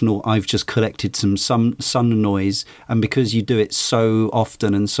traditional, I've just collected some sun noise, and because you do it so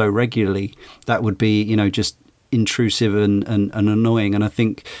often and so regularly, that would be, just intrusive and annoying. And I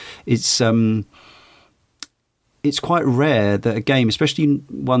think it's it's quite rare that a game, especially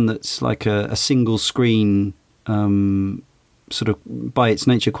one that's like a single screen, sort of by its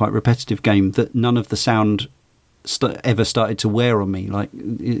nature quite repetitive game, that none of the sound ever started to wear on me. Like,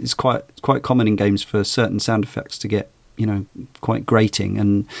 it's quite common in games for certain sound effects to get, quite grating,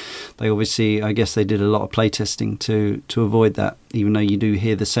 and they obviously, I guess they did a lot of playtesting to avoid that, even though you do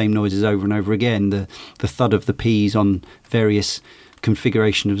hear the same noises over and over again. The thud of the peas on various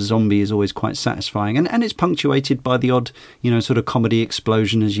configuration of zombie is always quite satisfying, and it's punctuated by the odd sort of comedy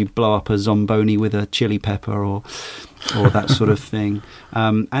explosion as you blow up a zomboni with a chili pepper or that sort of thing,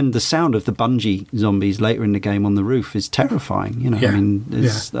 and the sound of the bungee zombies later in the game on the roof is terrifying.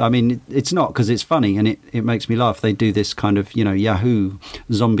 I mean, it's not because it's funny and it makes me laugh. They do this kind of Yahoo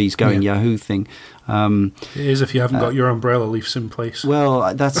zombies going Yahoo thing. It is if you haven't got your umbrella leaves in place.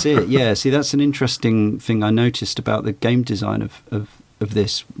 Well, that's it. Yeah. See, that's an interesting thing I noticed about the game design of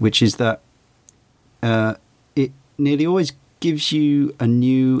this, which is that it nearly always gives you a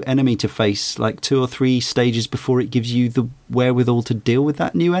new enemy to face, like 2 or 3 stages before it gives you the wherewithal to deal with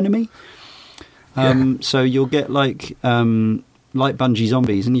that new enemy. So you'll get like bungee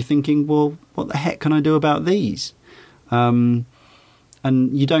zombies, and you're thinking, well, what the heck can I do about these? And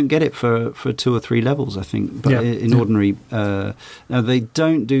you don't get it for 2 or 3 levels, I think. But in ordinary, now they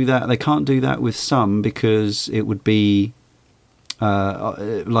don't do that. They can't do that with some, because it would be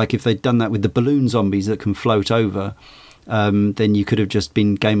like if they'd done that with the balloon zombies that can float over. Then you could have just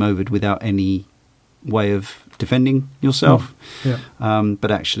been game overed without any way of defending yourself.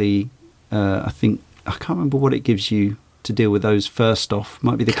 But actually, I can't remember what it gives you to deal with those first off.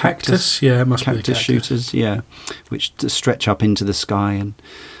 Might be the cactus. Yeah, it must be the cactus shooters. Yeah, which stretch up into the sky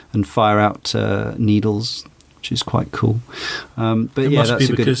and fire out needles, which is quite cool. But it must be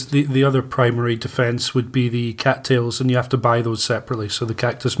because the other primary defense would be the cattails, and you have to buy those separately. So the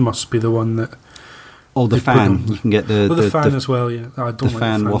cactus must be the one that. Or the fan. You can get the fan as well, yeah. I don't the like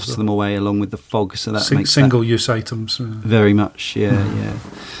fan the wafts them away along with the fog, so that makes single-use items. Very much, yeah.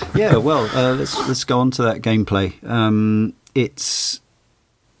 Well, let's go on to that gameplay. It's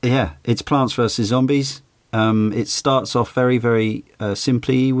Plants vs Zombies. It starts off very, very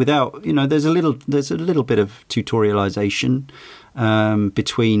simply, without there's a little bit of tutorialization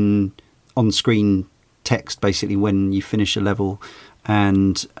between on-screen text, basically, when you finish a level,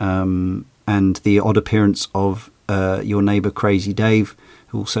 and the odd appearance of your neighbour Crazy Dave,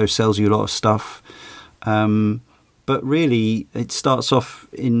 who also sells you a lot of stuff. But really, it starts off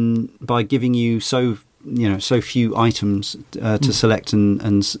by giving you so few items to select,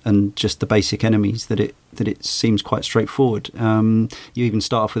 and just the basic enemies, that it seems quite straightforward. You even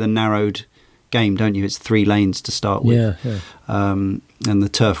start off with a narrowed game, don't you? It's 3 lanes to start with, and the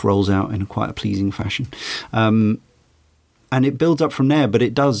turf rolls out in quite a pleasing fashion. And it builds up from there, but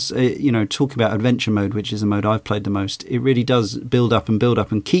it does, talk about adventure mode, which is the mode I've played the most. It really does build up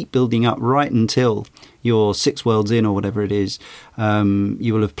and keep building up right until you're 6 worlds in, or whatever it is.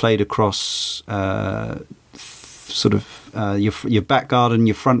 You will have played across your back garden,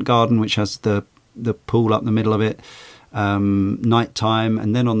 your front garden, which has the pool up the middle of it, night time,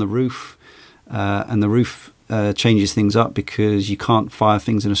 and then on the roof. And the roof changes things up because you can't fire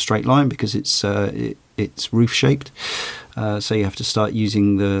things in a straight line because it's roof shaped. So you have to start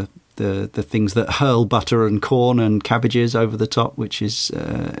using the things that hurl butter and corn and cabbages over the top, which is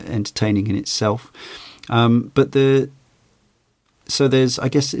entertaining in itself. So there's, I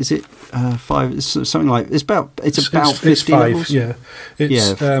guess, is it 5? It's something like it's about 50 5, levels. Yeah,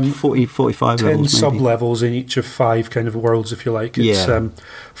 it's 40, 45 10 levels. 10 sub-levels in each of 5 kind of worlds, if you like. It's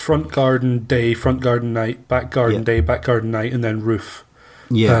front garden, day, front garden, night, back garden, day, back garden, night, and then roof.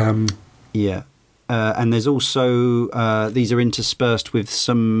 And there's also these are interspersed with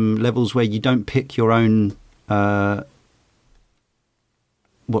some levels where you don't pick your own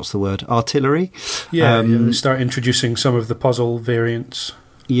artillery. You start introducing some of the puzzle variants.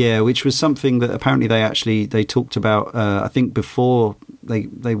 Which was something that apparently they talked about, I think, before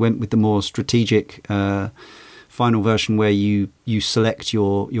they went with the more strategic final version, where you select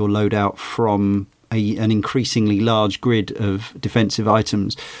your loadout from an increasingly large grid of defensive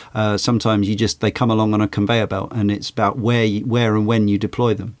items. Sometimes they come along on a conveyor belt, and it's about where and when you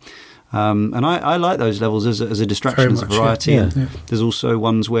deploy them. And I like those levels as a distraction, as a variety. There's also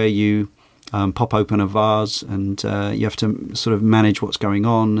ones where you pop open a vase and you have to sort of manage what's going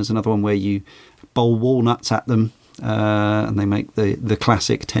on. There's another one where you bowl walnuts at them, and they make the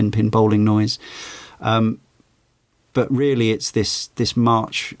classic 10-pin bowling noise. But really, it's this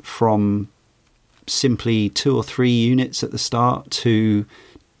march from simply 2 or 3 units at the start to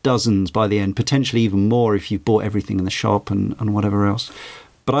dozens by the end, potentially even more if you've bought everything in the shop and whatever else.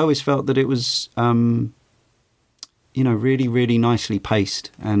 But I always felt that it was really, really nicely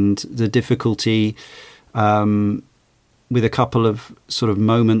paced, and the difficulty, with a couple of sort of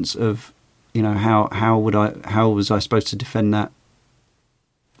moments of, how was I supposed to defend that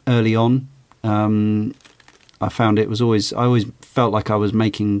early on. I found I always felt like I was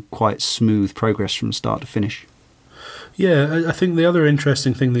making quite smooth progress from start to finish. Yeah, I think the other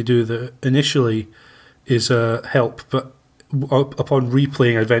interesting thing they do that initially is help, but upon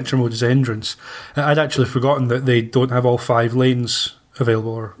replaying adventure mode is a hindrance. I'd actually forgotten that they don't have all 5 lanes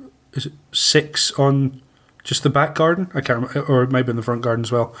available, or is it 6 on just the back garden? I can't remember, or it might be in the front garden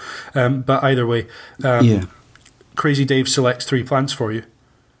as well. But either way, Crazy Dave selects 3 plants for you.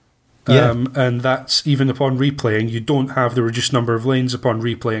 And that's even upon replaying. You don't have the reduced number of lanes upon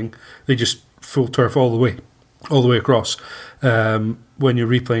replaying. They just full turf all the way across. When you're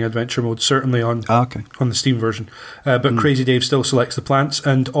replaying adventure mode, certainly on the Steam version. But Crazy Dave still selects the plants,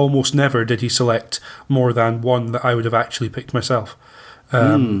 and almost never did he select more than one that I would have actually picked myself.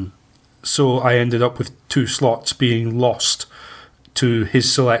 So I ended up with 2 slots being lost to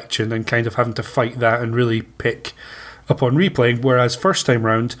his selection and kind of having to fight that and really pick upon replaying, whereas first time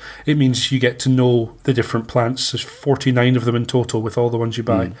round it means you get to know the different plants. There's 49 of them in total with all the ones you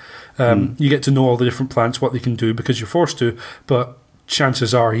buy. You get to know all the different plants, what they can do, because you're forced to, but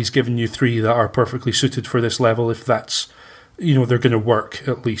chances are he's given you 3 that are perfectly suited for this level, if that's, they're going to work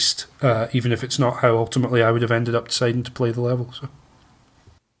at least, even if it's not how ultimately I would have ended up deciding to play the level. So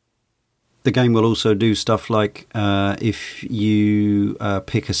the game will also do stuff like if you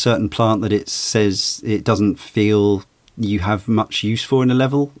pick a certain plant that it says it doesn't feel you have much use for in a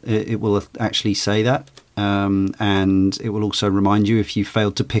level, it will actually say that. And it will also remind you if you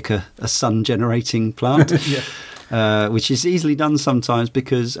failed to pick a sun-generating plant, which is easily done sometimes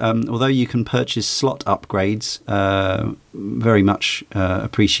because although you can purchase slot upgrades, very much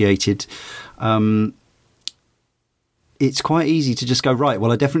appreciated, it's quite easy to just go, right,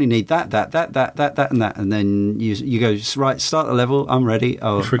 well, I definitely need that, and that. And then you go, right, start the level, I'm ready.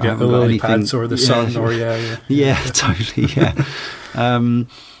 Oh, you forget the lily pads or the sun or, Yeah, totally, yeah. I mean,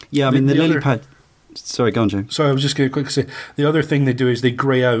 the lily pad... Sorry, go on, James. Sorry, I was just going to quickly say, the other thing they do is they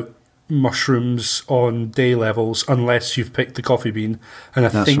grey out mushrooms on day levels unless you've picked the coffee bean. And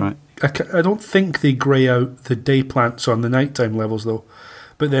That's right. I don't think they grey out the day plants on the nighttime levels, though.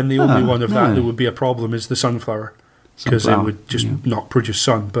 But then the only one of that would be a problem is the sunflower. Because it would just not produce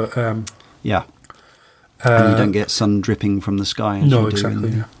sun, but and you don't get sun dripping from the sky. As no, you do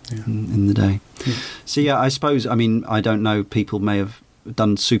exactly. In the day. Yeah. So I suppose. I mean, I don't know. People may have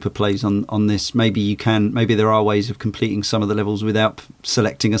done super plays on this. Maybe you can. Maybe there are ways of completing some of the levels without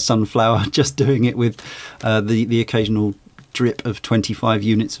selecting a sunflower. Just doing it with the occasional drip of 25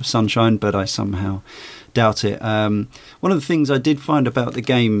 units of sunshine. But I somehow doubt it. One of the things I did find about the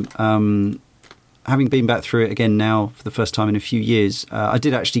game. Having been back through it again now for the first time in a few years, I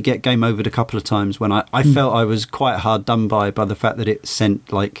did actually get game overed a couple of times when I felt I was quite hard done by the fact that it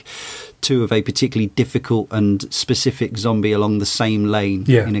sent like 2 of a particularly difficult and specific zombie along the same lane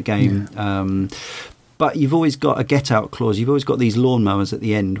in a game. Yeah. But you've always got a get out clause. You've always got these lawnmowers at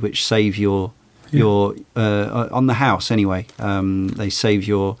the end which save your on the house anyway. They save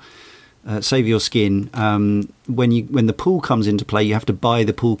your skin. When the pool comes into play, you have to buy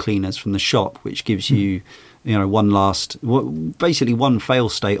the pool cleaners from the shop, which gives you, basically one fail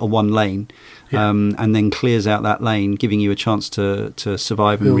state or one lane, and then clears out that lane, giving you a chance to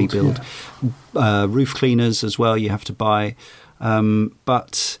survive and rebuild. Yeah. Roof cleaners as well, you have to buy.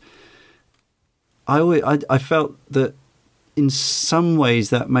 But I felt that in some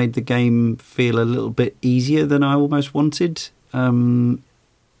ways that made the game feel a little bit easier than I almost wanted.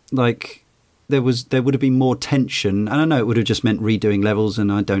 Like there would have been more tension, and I know it would have just meant redoing levels,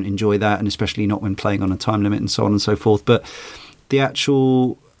 and I don't enjoy that, and especially not when playing on a time limit and so on and so forth. But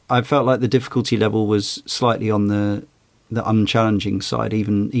I felt like the difficulty level was slightly on the unchallenging side,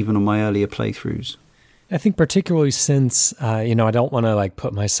 even on my earlier playthroughs. I think particularly since I don't want to like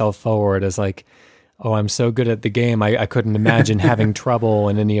put myself forward as like, oh, I'm so good at the game, I couldn't imagine having trouble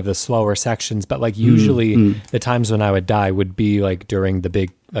in any of the slower sections. But like usually the times when I would die would be like during the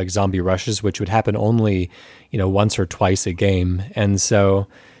big like zombie rushes, which would happen only, once or twice a game. And so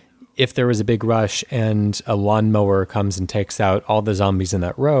if there was a big rush and a lawnmower comes and takes out all the zombies in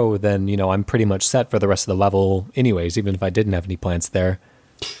that row, then, I'm pretty much set for the rest of the level anyways, even if I didn't have any plants there.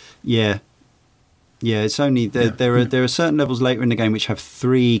 Yeah. Yeah, it's only there are certain levels later in the game which have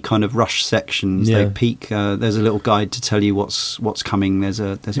 3 kind of rush sections. Yeah. They peak. There's a little guide to tell you what's coming. There's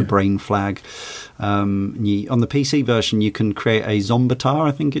a brain flag. On the PC version, you can create a zombatar,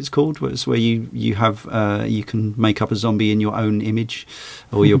 I think it's called, where you have you can make up a zombie in your own image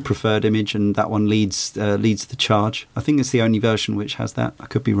or your preferred image, and that one leads the charge. I think it's the only version which has that. I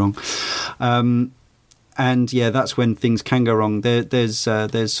could be wrong. And yeah, that's when things can go wrong. There's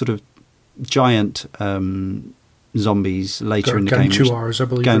sort of giant zombies later in the game. Gantuars, I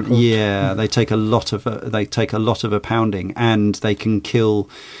believe. They take a lot of a pounding, and they can kill,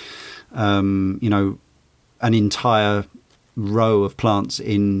 an entire row of plants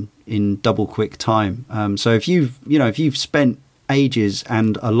in double quick time. So if you've spent ages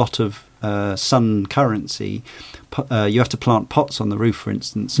and a lot of sun currency, you have to plant pots on the roof, for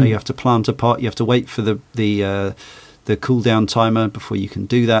instance. So you have to plant a pot. You have to wait for the cooldown timer before you can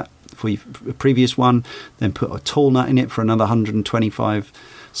do that. For a previous one, then put a tall nut in it for another 125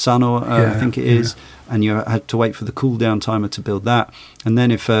 sun, or I think it is, and you had to wait for the cooldown timer to build that. And then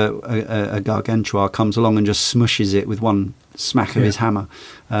if a gargantuar comes along and just smushes it with one smack of his hammer,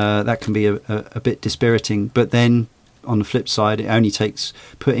 that can be a bit dispiriting. But then on the flip side, it only takes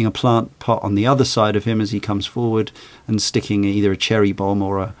putting a plant pot on the other side of him as he comes forward and sticking either a cherry bomb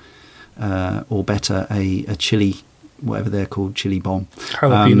or better a chili, whatever they're called, chili bomb.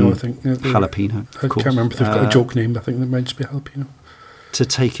 Jalapeno, I think. Jalapeno, of course. I can't remember if they've got a joke name, but I think that might just be jalapeno. To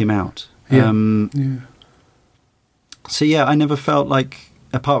take him out. Yeah. So yeah, I never felt like,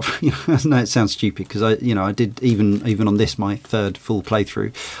 apart from, no, it sounds stupid because I did even on this, my third full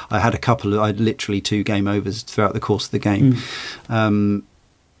playthrough, I had literally 2 game overs throughout the course of the game.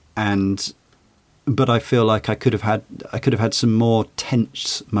 But I feel like I could have had some more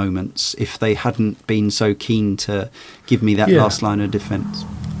tense moments if they hadn't been so keen to give me that last line of defense.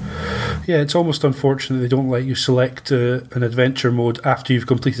 Yeah, it's almost unfortunate they don't let you select an adventure mode after you've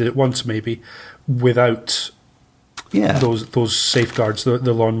completed it once, maybe, without those safeguards, the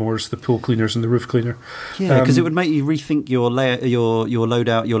lawnmowers, the pool cleaners, and the roof cleaner. Yeah, because it would make you rethink your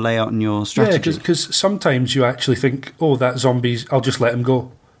loadout, your layout, and your strategy. Yeah, because sometimes you actually think, oh, that zombie's, I'll just let him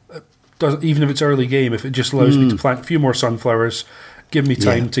go. Even if it's early game, if it just allows me to plant a few more sunflowers, give me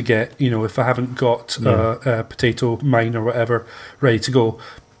time to get, if I haven't got a potato mine or whatever ready to go,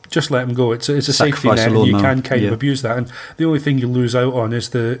 just let them go. It's a safety net, and you can kind of abuse that. And the only thing you lose out on is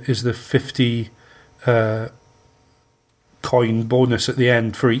the 50 coin bonus at the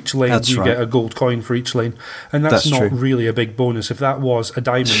end for each lane. That's right. Get a gold coin for each lane, and that's not true. Really a big bonus. If that was a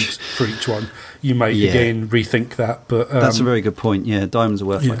diamond for each one, you might again rethink that. But that's a very good point. Yeah, diamonds are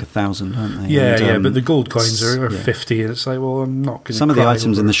worth like 1,000, aren't they? Yeah, but the gold coins are 50, and it's like, well, I'm not going to. Some of the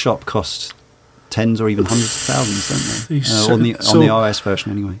items in the shop cost tens or even hundreds of thousands, don't they? On the iOS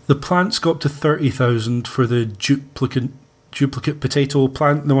version, anyway. The plants go up to 30,000 for the duplicate potato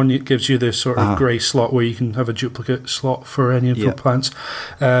plant, the one that gives you the sort of grey slot where you can have a duplicate slot for any of your plants.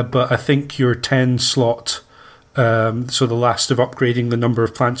 But I think your 10 slot, so the last of upgrading the number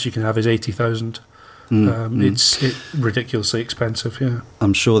of plants you can have is 80,000. It's ridiculously expensive. Yeah,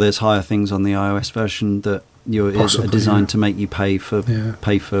 I'm sure there's higher things on the iOS version that is designed to make you pay for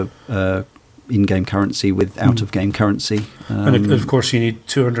in-game currency with out-of-game currency. And of course, you need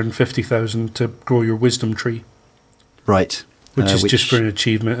 250,000 to grow your wisdom tree. Right. Which is just for an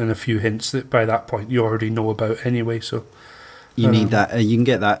achievement and a few hints that by that point you already know about anyway. So you need that. You can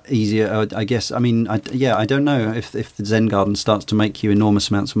get that easier, I guess. I mean, I don't know if the Zen Garden starts to make you enormous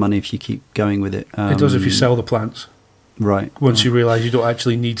amounts of money if you keep going with it. It does if you sell the plants. Right. Once you realise you don't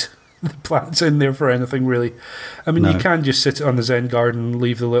actually need the plants in there for anything, really. I mean, you can just sit on the Zen Garden and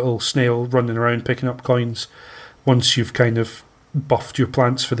leave the little snail running around picking up coins once you've kind of buffed your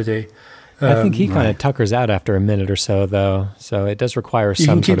plants for the day. I think he kind of tuckers out after a minute or so, though. So it does require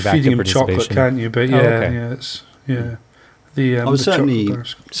some sort of active feeding him participation. Chocolate, can't you? But I was certainly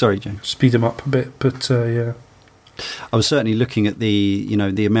sorry, James. Speed him up a bit, but I was certainly looking at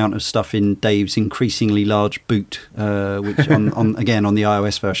the amount of stuff in Dave's increasingly large boot, which on the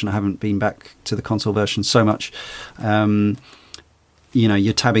iOS version, I haven't been back to the console version so much.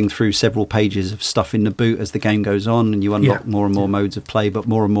 You're tabbing through several pages of stuff in the boot as the game goes on, and you unlock more and more modes of play, but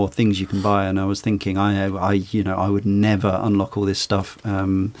more and more things you can buy. And I was thinking, I would never unlock all this stuff,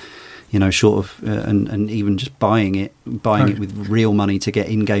 short of and even just buying it with real money to get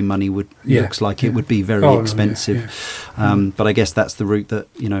in-game money looks like it would be very expensive. But I guess that's the route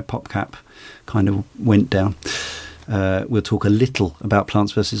that PopCap kind of went down. We'll talk a little about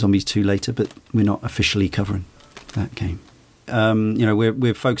Plants vs Zombies 2 later, but we're not officially covering that game.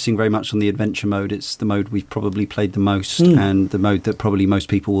 we're focusing very much on the adventure mode. It's the mode we've probably played the most, and the mode that probably most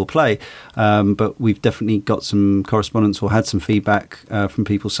people will play. But we've definitely got some correspondence or had some feedback from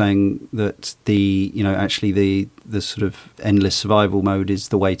people saying that the sort of endless survival mode is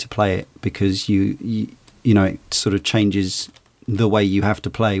the way to play it, because it sort of changes the way you have to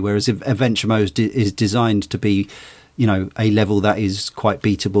play. Whereas if adventure mode is designed to be, a level that is quite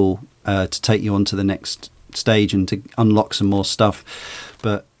beatable to take you on to the next stage and to unlock some more stuff.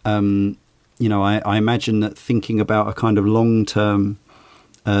 But I imagine that thinking about a kind of long-term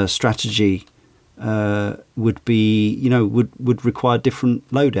strategy would be, would require different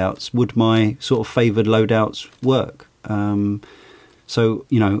loadouts. Would my sort of favoured loadouts work? So,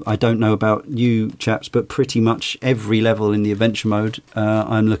 I don't know about you chaps, but pretty much every level in the adventure mode,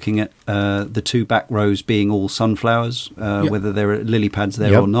 I'm looking at the 2 back rows being all sunflowers, whether there are lily pads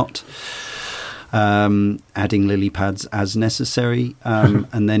there or not. Adding lily pads as necessary.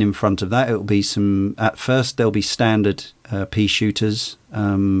 And then in front of that, it'll be at first, there'll be standard pea shooters,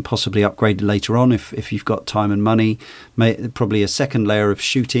 possibly upgraded later on if you've got time and money. Probably a second layer of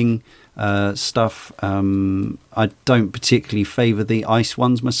shooting stuff. I don't particularly favour the ice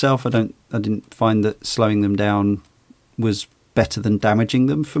ones myself. I didn't find that slowing them down was better than damaging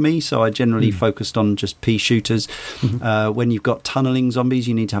them for me, so I generally focused on just pea shooters. When you've got tunnelling zombies,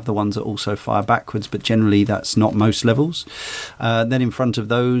 you need to have the ones that also fire backwards, but generally that's not most levels. Then in front of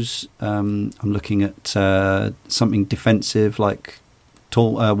those, I'm looking at something defensive like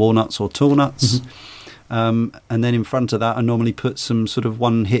walnuts or tall nuts. And then in front of that, I normally put some sort of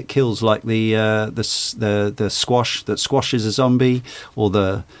one-hit kills, like the squash that squashes a zombie, or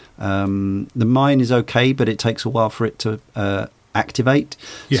the mine is okay, but it takes a while for it to activate.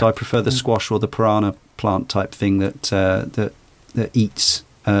 So I prefer the squash or the piranha plant type thing that eats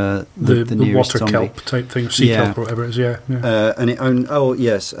the nearest water zombie. kelp type thing, sea kelp or whatever it is.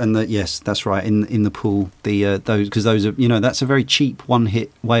 Yes, that's right. In the pool, those are that's a very cheap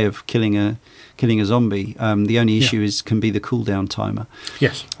one-hit way of killing a zombie. The only issue can be the cooldown timer.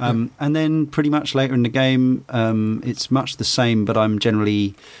 Yes. And then pretty much later in the game, it's much the same, but I'm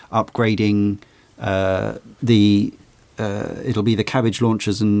generally upgrading it'll be the cabbage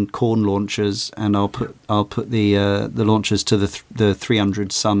launchers and corn launchers, and I'll put the launchers to the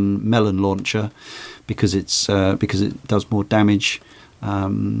 300 sun melon launcher because it does more damage.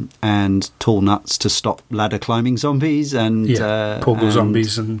 And tall nuts to stop ladder climbing zombies and pogo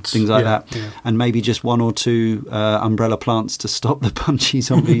zombies and things like that, and maybe just 1 or 2 umbrella plants to stop the punchy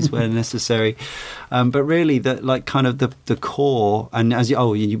zombies where necessary. But really, the core, and as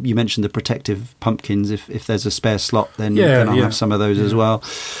you mentioned the protective pumpkins. If there's a spare slot, then I'll have some of those as well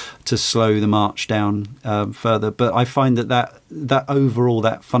to slow the march down further. But I find that overall,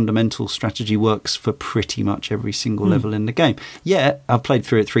 that fundamental strategy works for pretty much every single level in the game. I've played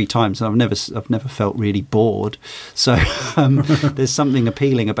through it 3 times and I've never felt really bored. So there's something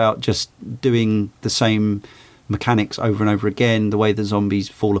appealing about just doing the same mechanics over and over again, the way the zombies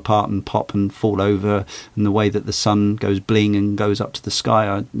fall apart and pop and fall over, and the way that the sun goes bling and goes up to the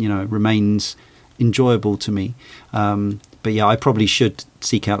sky, remains enjoyable to me. But I probably should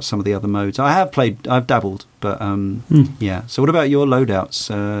seek out some of the other modes. I've dabbled, but So what about your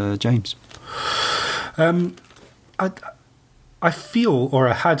loadouts, James? I feel, or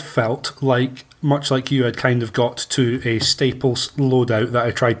I had felt like, much like you, I'd kind of got to a staples loadout that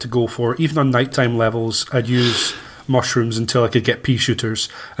I tried to go for. Even on nighttime levels, I'd use mushrooms until I could get pea shooters,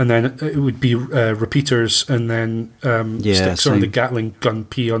 and then it would be repeaters, and then stick sort of the Gatling gun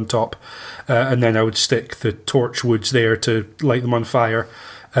pea on top, and then I would stick the torch woods there to light them on fire.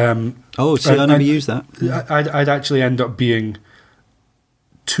 I never used that. I'd actually end up being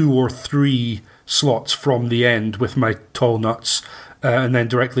 2 or 3 slots from the end with my tall nuts, and then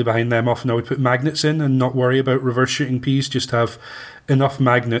directly behind them often I would put magnets in and not worry about reverse shooting peas, just have enough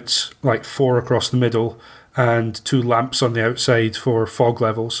magnets, like 4 across the middle and 2 lamps on the outside for fog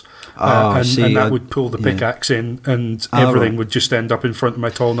levels, and that would pull the pickaxe in, and everything would just end up in front of my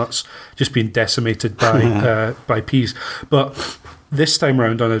tall nuts just being decimated by peas. But this time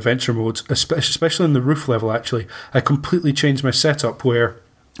around on adventure mode, especially in the roof level, actually, I completely changed my setup where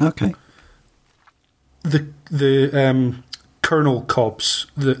the kernel cobs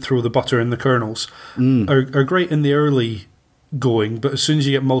that throw the butter in the kernels are great in the early going, but as soon as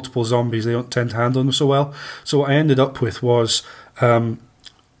you get multiple zombies, they don't tend to handle them so well. So what I ended up with was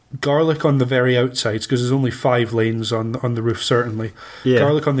garlic on the very outsides, because there's only 5 lanes on the roof, certainly.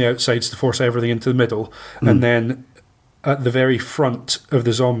 Garlic on the outsides to force everything into the middle, and then at the very front of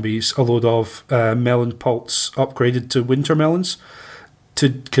the zombies, a load of melon pults upgraded to winter melons.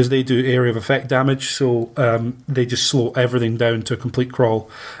 because they do area of effect damage, so they just slow everything down to a complete crawl.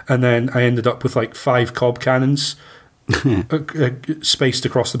 And then I ended up with like 5 cob cannons spaced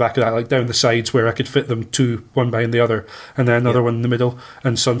across the back of that, like down the sides where I could fit them one behind the other, and then another one in the middle,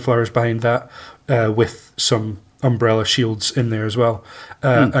 and sunflowers behind that, with some umbrella shields in there as well.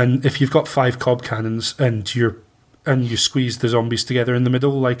 And if you've got 5 cob cannons and you squeeze the zombies together in the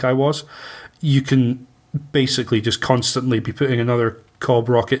middle, like I was, you can basically just constantly be putting another cob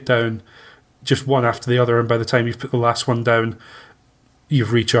rocket down, just one after the other, and by the time you've put the last one down,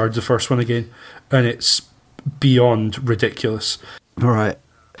 you've recharged the first one again, and it's beyond ridiculous. All right,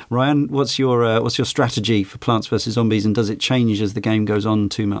 Ryan, what's your strategy for Plants vs Zombies, and does it change as the game goes on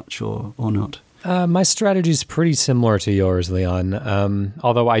too much or not? My strategy is pretty similar to yours, Leon.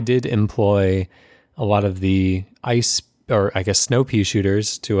 Although I did employ a lot of the ice, or I guess snow pea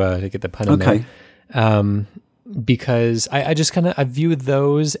shooters to get the pun in there. Because I just I view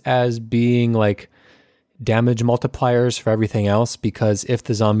those as being like damage multipliers for everything else, because if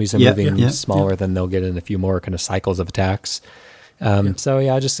the zombies are moving smaller, then they'll get in a few more kind of cycles of attacks. So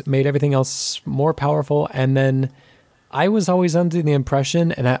I just made everything else more powerful. And then I was always under the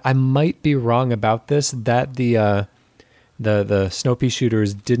impression, and I might be wrong about this, that the snow pea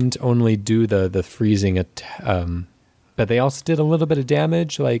shooters didn't only do the freezing, but they also did a little bit of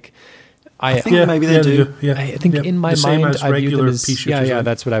damage. Like I think maybe they do. I think in my mind, I viewed them as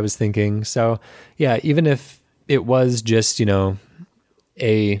that's what I was thinking. So even if it was just a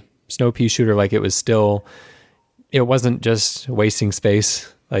snow pea shooter, like it wasn't just wasting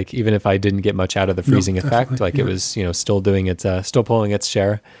space. Like even if I didn't get much out of the freezing effect, like it was still doing its still pulling its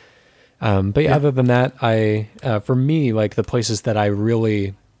share. But other than that, for me, like the places that I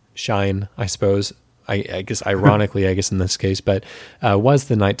really shine, I suppose, I guess ironically, in this case, but was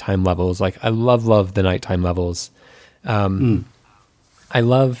the nighttime levels. Like I love the nighttime levels. I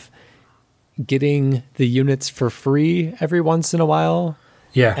love getting the units for free every once in a while.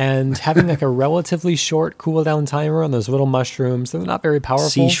 Yeah. And having like a relatively short cooldown timer on those little mushrooms. They're not very powerful.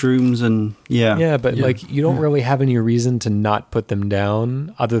 Sea shrooms and but like you don't really have any reason to not put them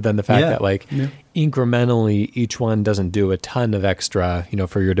down, other than the fact that like incrementally each one doesn't do a ton of extra,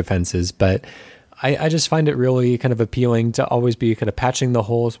 for your defenses. But I just find it really kind of appealing to always be kind of patching the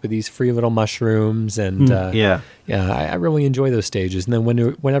holes with these free little mushrooms. And I really enjoy those stages. And then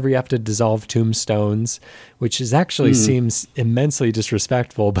whenever you have to dissolve tombstones, which is actually seems immensely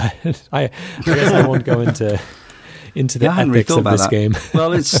disrespectful, but I guess I won't go into the ethics of this game.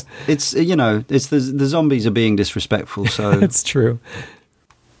 Well, it's the zombies are being disrespectful. So it's true.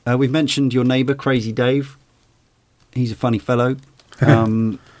 We've mentioned your neighbour, Crazy Dave. He's a funny fellow.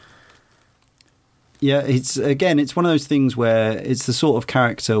 It's one of those things where it's the sort of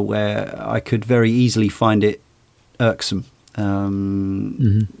character where I could very easily find it irksome.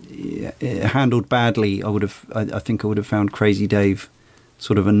 Handled badly, I think I would have found Crazy Dave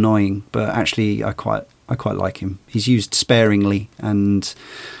sort of annoying, but actually I quite like him. He's used sparingly, and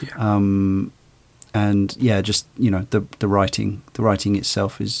just the writing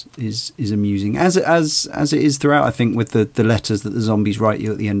itself is amusing, as it is throughout. I think with the letters that the zombies write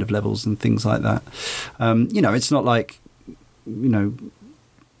you at the end of levels and things like that. It's not like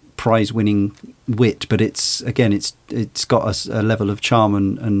prize winning wit, but it's got a level of charm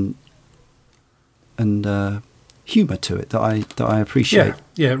and humour to it that I appreciate.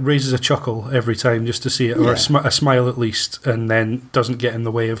 It raises a chuckle every time just to see it, or a smile at least, and then doesn't get in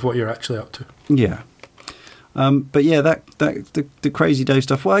the way of what you're actually up to. Yeah. But the Crazy Dave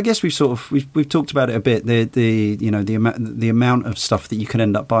stuff. Well, I guess we've talked about it a bit. The amount of stuff that you can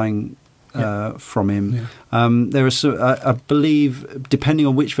end up buying from him. There are, I believe, depending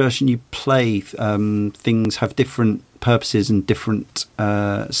on which version you play, things have different purposes and different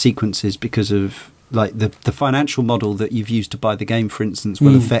sequences because of. Like the financial model that you've used to buy the game, for instance,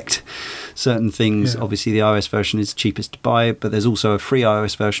 will affect certain things. Yeah. Obviously, the iOS version is cheapest to buy, but there's also a free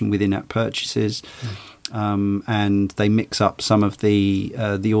iOS version with in-app purchases, and they mix up some of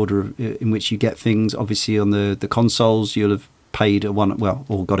the order in which you get things. Obviously, on the consoles, you'll have paid or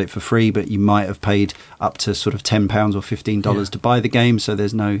got it for free, but you might have paid up to sort of £10 or $15 to buy the game. So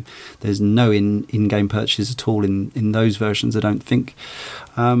there's no in-game purchases at all in those versions, I don't think.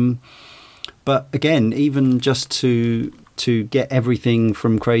 But again, even just to get everything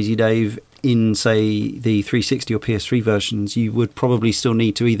from Crazy Dave in, say, the 360 or PS3 versions, you would probably still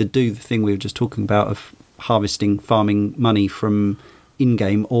need to either do the thing we were just talking about of farming money from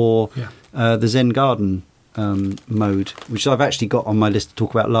in-game, or the Zen Garden mode, which I've actually got on my list to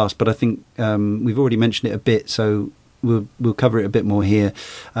talk about last. But I think we've already mentioned it a bit, so we'll cover it a bit more here.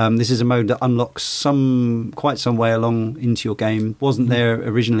 This is a mode that unlocks quite some way along into your game. Wasn't there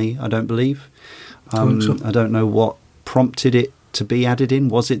originally, I don't believe. I don't know what prompted it to be added in.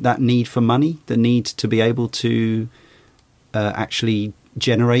 Was it that need for money, the need to be able to actually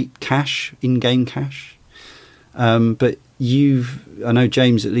generate cash, in-game cash? But I know,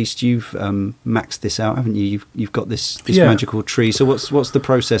 James, at least you've maxed this out, haven't you? You've got this magical tree. So what's the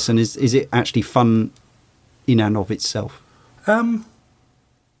process, and is it actually fun in and of itself?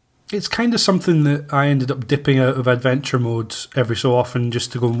 It's kind of something that I ended up dipping out of adventure mode every so often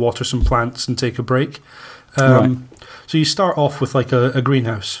just to go and water some plants and take a break. Right. So you start off with like a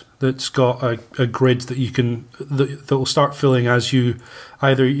greenhouse that's got a grid that will start filling as you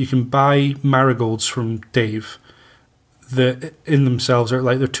can buy marigolds from Dave that in themselves are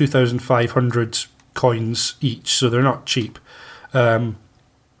like they're 2,500 coins each, so they're not cheap.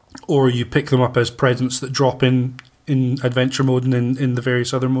 Or you pick them up as presents that drop in adventure mode and in the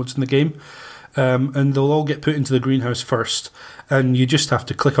various other modes in the game. And they'll all get put into the greenhouse first, and you just have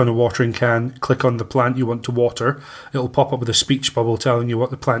to click on a watering can, click on the plant you want to water. It'll pop up with a speech bubble telling you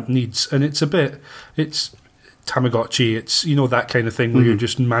what the plant needs, and it's Tamagotchi. It's that kind of thing where you're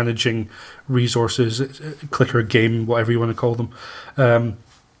just managing resources, clicker game, whatever you want to call them.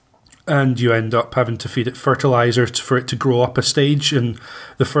 And you end up having to feed it fertilizer for it to grow up a stage, and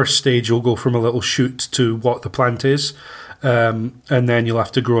the first stage will go from a little shoot to what the plant is. And then you'll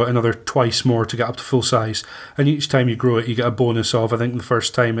have to grow it another twice more to get up to full size. And each time you grow it, you get a bonus of, I think the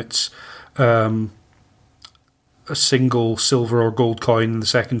first time it's a single silver or gold coin, and the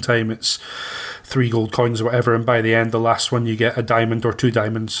second time it's 3 gold coins or whatever. And by the end, the last one, you get a diamond or 2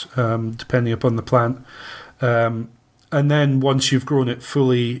 diamonds, depending upon the plant. And then once you've grown it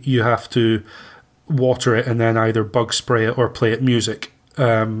fully, you have to water it and then either bug spray it or play it music.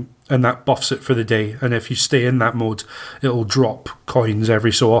 And that buffs it for the day. And if you stay in that mode, it'll drop coins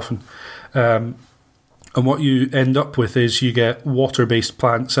every so often. And what you end up with is you get water-based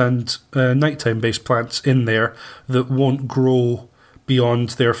plants and nighttime-based plants in there that won't grow beyond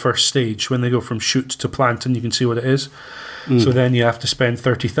their first stage when they go from shoot to plant, and you can see what it is. So then you have to spend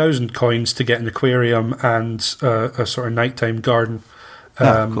 30,000 coins to get an aquarium and a sort of nighttime garden.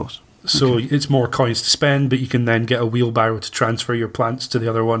 Of course. So it's more coins to spend, but you can then get a wheelbarrow to transfer your plants to the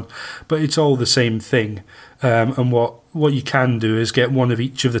other one. But it's all the same thing. And what you can do is get one of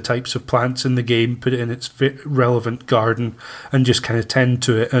each of the types of plants in the game, put it in its relevant garden, and just kind of tend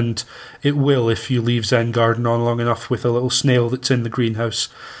to it. And it will, if you leave Zen Garden on long enough with a little snail that's in the greenhouse,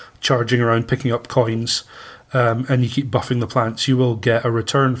 charging around picking up coins, and you keep buffing the plants, you will get a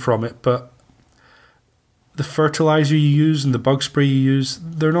return from it. But the fertilizer you use and the bug spray you use,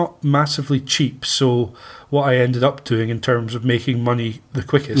 they're not massively cheap. So what I ended up doing in terms of making money the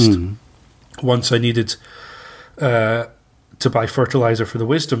quickest, once I needed to buy fertilizer for the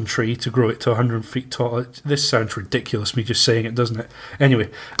wisdom tree to grow it to 100 feet tall. This sounds ridiculous, me just saying it, doesn't it? Anyway,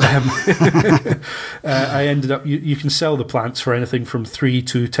 I ended up, you can sell the plants for anything from 3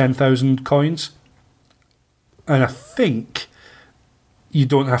 to 10,000 coins. And I think you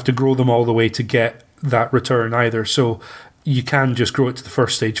don't have to grow them all the way to get that return either. So you can just grow it to the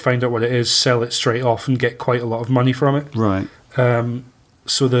first stage, find out what it is, sell it straight off, and get quite a lot of money from it. Right.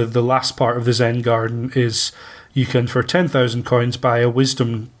 So the last part of the Zen Garden is you can, for 10,000 coins, buy a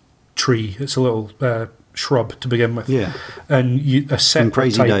wisdom tree. It's a little shrub to begin with. Yeah. And a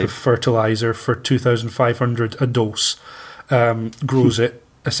separate type of fertilizer for 2,500 a dose grows it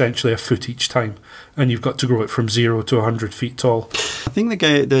essentially a foot each time. And you've got to grow it from 0 to 100 feet tall. I think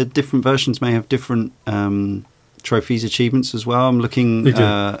the different versions may have different trophies, achievements as well. I'm looking. They do.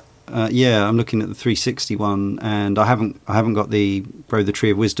 I'm looking at the 360 one, and I haven't got the Grow the Tree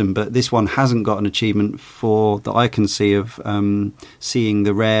of Wisdom, but this one hasn't got an achievement that I can see of seeing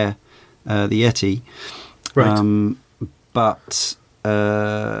the rare the Yeti. Right. But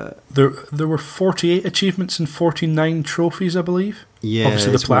there were 48 achievements and 49 trophies, I believe. Yeah,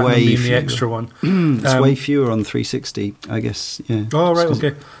 obviously the platinum being the extra one. It's way fewer on 360, I guess. Yeah. Oh, right,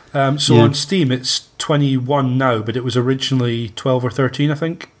 okay. So on Steam it's 21 now, but it was originally 12 or 13, I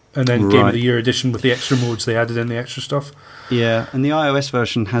think. And then Game of the Year edition with the extra modes, they added in the extra stuff. Yeah, and the iOS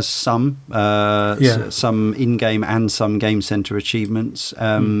version has some in-game and some Game Center achievements.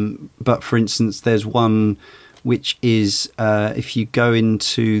 But for instance, there's one which is if you go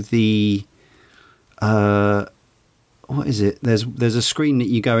into the what is it? There's a screen that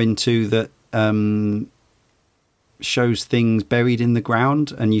you go into that shows things buried in the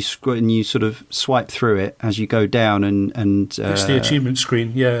ground, and you sort of swipe through it as you go down, and it's the achievement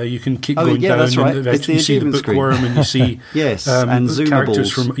screen. Yeah, you can keep going yeah, down, that's right. and eventually you see the bookworm, and you see yes, and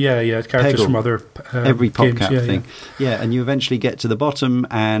characters zoomables, from characters Peggle, from other every games. PopCap thing. Yeah, and you eventually get to the bottom,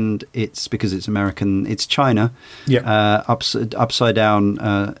 and it's because it's American, it's China. Yeah, upside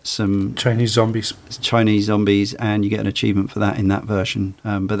down, some Chinese zombies, and you get an achievement for that in that version.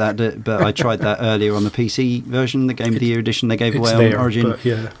 But I tried that earlier on the PC version, the Game of the Year edition they gave away on Origin.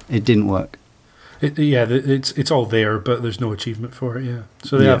 It didn't work. It's all there, but there's no achievement for it. Yeah,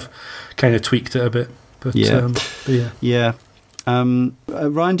 so they have kind of tweaked it a bit. But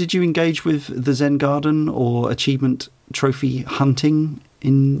Ryan, did you engage with the Zen Garden or achievement trophy hunting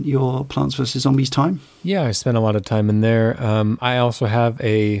in your Plants vs Zombies time? Yeah, I spent a lot of time in there. I also have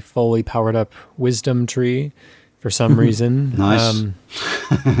a fully powered up wisdom tree for some reason. Nice.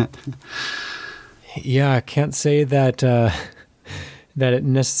 Yeah, I can't say that that it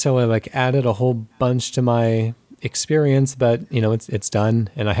necessarily like added a whole bunch to my experience, but it's done,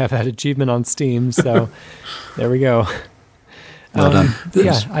 and I have that achievement on Steam, so there we go. Well done.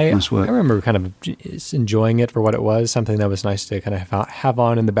 Nice work. I remember kind of just enjoying it for what it was, something that was nice to kind of have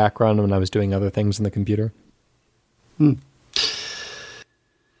on in the background when I was doing other things on the computer.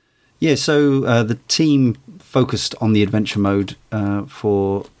 Yeah, so the team focused on the adventure mode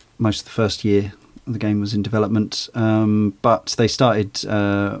for most of the first year the game was in development, but they started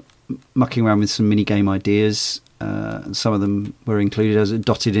mucking around with some mini game ideas. Some of them were included as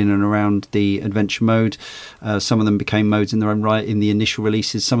dotted in and around the adventure mode. Some of them became modes in their own right in the initial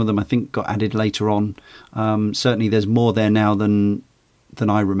releases. Some of them I think got added later on. Certainly there's more there now than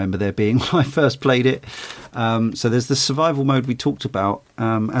I remember there being when I first played it. So there's the survival mode we talked about,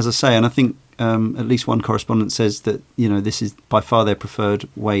 as I say, and I think at least one correspondent says that this is by far their preferred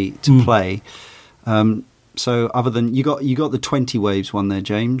way to play. So other than you got the 20 waves one there,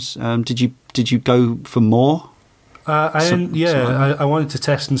 James. Did you go for more? I wanted to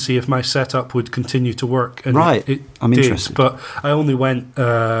test and see if my setup would continue to work. And right, I'm did, interested. But I only went,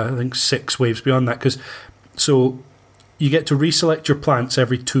 I think, 6 waves beyond that. So you get to reselect your plants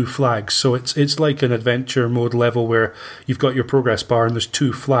every 2 flags. So it's like an adventure mode level where you've got your progress bar and there's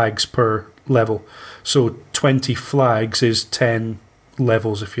 2 flags per level. So 20 flags is 10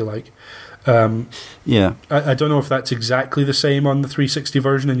 levels, if you like. I don't know if that's exactly the same on the 360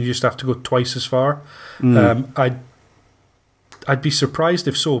 version and you just have to go twice as far. I'd be surprised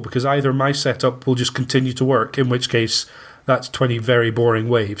if so, because either my setup will just continue to work, in which case that's 20 very boring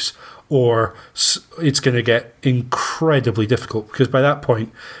waves, or it's going to get incredibly difficult, because by that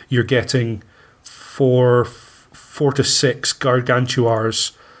point you're getting 4 to 6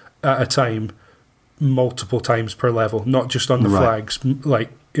 gargantuars at a time, multiple times per level, not just on the flags, like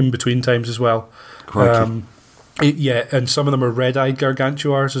in between times as well. And some of them are red-eyed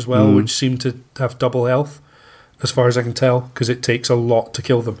gargantuars as well, which seem to have double health, as far as I can tell, because it takes a lot to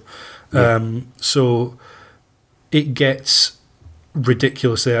kill them. So it gets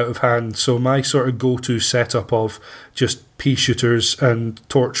ridiculously out of hand. So my sort of go-to setup of just pea shooters and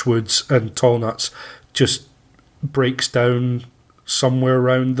torchwoods and tall nuts just breaks down somewhere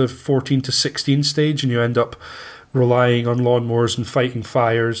around the 14 to 16 stage, and you end up relying on lawnmowers and fighting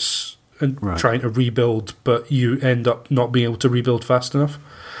fires and trying to rebuild, but you end up not being able to rebuild fast enough.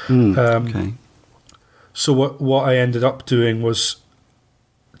 So what I ended up doing was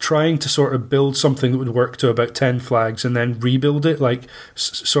trying to sort of build something that would work to about 10 flags and then rebuild it, like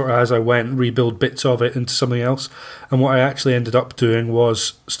sort of as I went, rebuild bits of it into something else. And what I actually ended up doing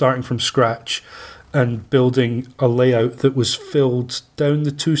was starting from scratch and building a layout that was filled down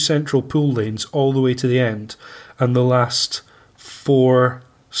the 2 central pool lanes all the way to the end, and the last 4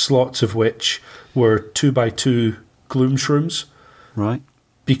 slots of which were 2x2 gloom shrooms. Right.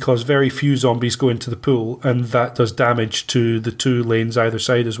 Because very few zombies go into the pool, and that does damage to the 2 lanes either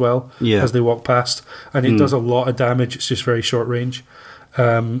side as well as they walk past. And it does a lot of damage, it's just very short range.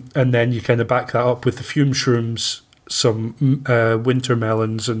 And then you kind of back that up with the fume shrooms, some winter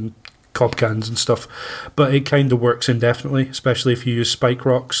melons and cob cans and stuff. But it kind of works indefinitely, especially if you use spike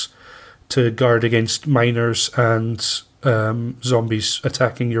rocks to guard against miners and zombies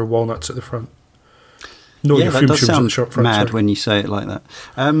attacking your walnuts at the front. That does sound mad when you say it like that.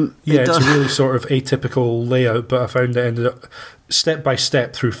 It's a really sort of atypical layout, but I found it ended up step by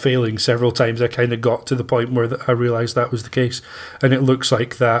step through failing several times. I kind of got to the point where I realised that was the case, and it looks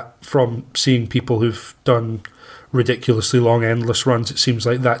like that from seeing people who've done ridiculously long, endless runs. It seems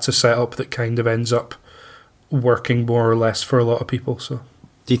like that's a setup that kind of ends up working more or less for a lot of people. So,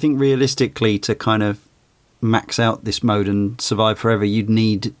 do you think realistically to kind of max out this mode and survive forever, you'd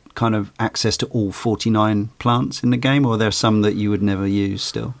need kind of access to all 49 plants in the game, or are there some that you would never use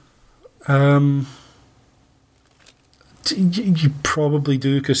still? You probably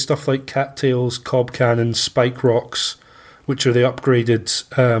do, because stuff like cattails, cob cannons, spike rocks, which are the upgraded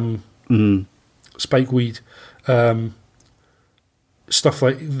spikeweed, stuff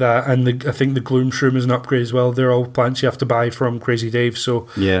like that, and I think the gloom shroom is an upgrade as well. They're all plants you have to buy from Crazy Dave, so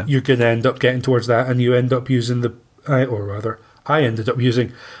you're going to end up getting towards that, and you end up using I ended up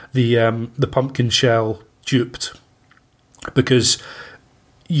using the pumpkin shell duped, because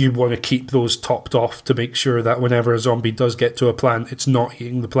you want to keep those topped off to make sure that whenever a zombie does get to a plant, it's not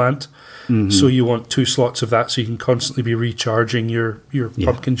eating the plant. So you want 2 slots of that, so you can constantly be recharging your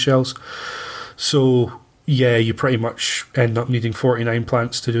pumpkin shells. So yeah, you pretty much end up needing 49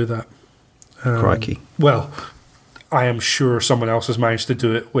 plants to do that. Crikey. Well, I am sure someone else has managed to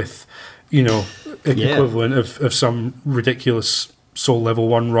do it with, equivalent of some ridiculous Soul Level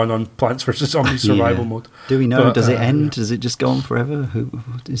 1 run on Plants vs. Zombies survival mode. Do we know? Does it end? Does it just go on forever?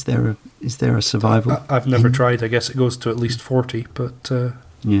 Is there a survival? I've never tried. I guess it goes to at least 40, but...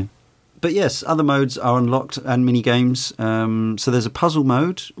 yeah. But yes, other modes are unlocked and mini games. So there's a puzzle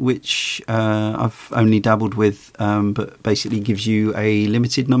mode, which I've only dabbled with, but basically gives you a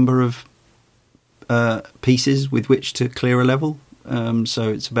limited number of pieces with which to clear a level. So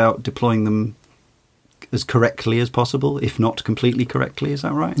it's about deploying them as correctly as possible, if not completely correctly. Is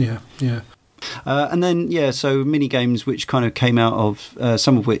that right? Yeah. And then, so mini games which kind of came out of,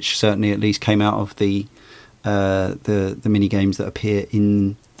 some of which certainly at least came out of the mini games that appear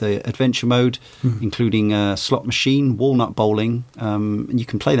in the adventure mode, including Slot Machine, Walnut Bowling, and you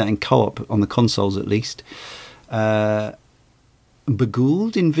can play that in co-op on the consoles at least. Begooled,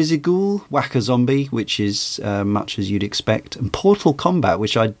 Invisigool, Whack-A-Zombie, which is much as you'd expect, and Portal Combat,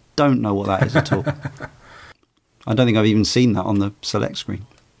 which I don't know what that is at all. I don't think I've even seen that on the select screen.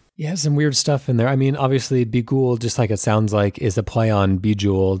 Yeah, some weird stuff in there. I mean, obviously, Begooled, just like it sounds like, is a play on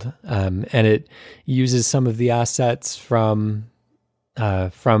Bejeweled, and it uses some of the assets from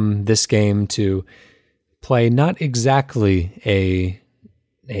this game to play not exactly a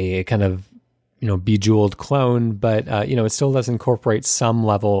kind of Bejeweled clone, but it still does incorporate some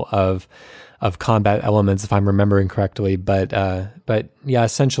level of combat elements, if I'm remembering correctly. But yeah,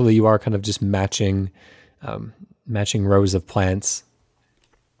 essentially, you are kind of just matching rows of plants.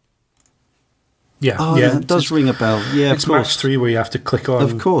 Yeah, that does ring a bell. Yeah, it's match 3 where you have to click on.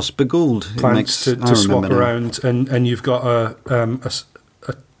 Of course, Begooled plants to swap around, and you've got a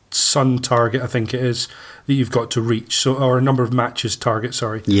sun target, I think it is, that you've got to reach. Or a number of matches target.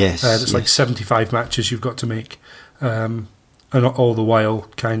 Sorry. Yes. It's like 75 matches you've got to make, and all the while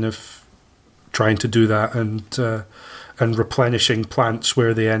kind of trying to do that and replenishing plants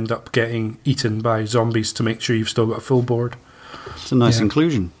where they end up getting eaten by zombies to make sure you've still got a full board. It's a nice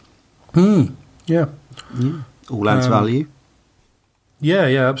inclusion. Yeah. All adds value. Yeah,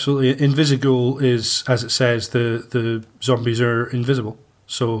 absolutely. Invisigool is, as it says, the zombies are invisible.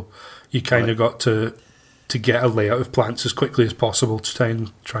 So you kind of got to get a layout of plants as quickly as possible to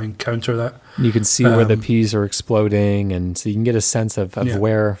try and counter that. You can see where the peas are exploding, and so you can get a sense of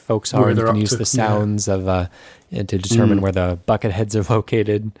where folks are, and you can use the sounds of to determine where the bucket heads are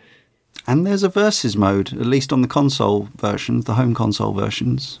located. And there's a versus mode, at least on the console versions, the home console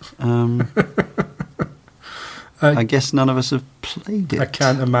versions. I guess none of us have played it. I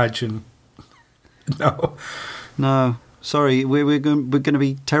can't imagine. No. Sorry, we're going to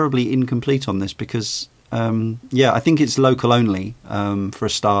be terribly incomplete on this because, I think it's local only for a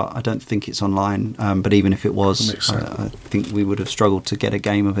start. I don't think it's online, but even if it was, I think we would have struggled to get a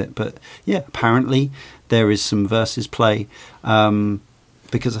game of it. But yeah, apparently there is some versus play.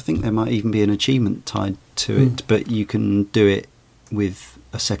 Because I think there might even be an achievement tied to it, but you can do it with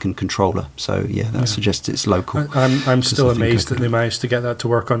a second controller. So that suggests it's local. I'm still amazed that they managed to get that to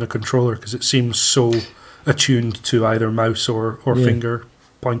work on a controller, because it seems so attuned to either mouse or finger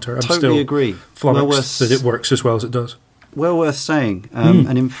pointer. I'm totally agree. Flummoxed that it works as well as it does. Well worth saying.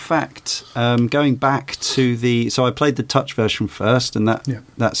 And in fact, going back to so I played the touch version first, and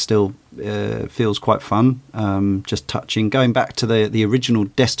that still feels quite fun, just touching. Going back to the original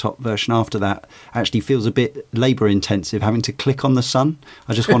desktop version after that actually feels a bit labour intensive, having to click on the sun.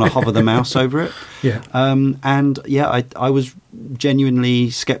 I just want to hover the mouse over it. I was genuinely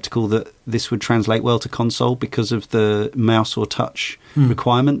sceptical that this would translate well to console because of the mouse or touch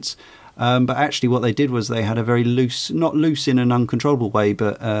requirements. But actually what they did was they had a very loose, not loose in an uncontrollable way,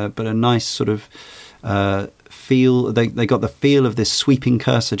 but a nice sort of feel. They got the feel of this sweeping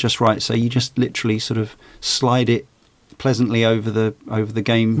cursor just right. So you just literally sort of slide it pleasantly over the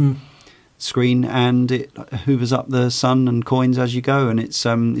game screen, and it hoovers up the sun and coins as you go. And it's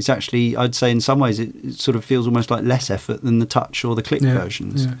actually, I'd say in some ways, it sort of feels almost like less effort than the touch or the click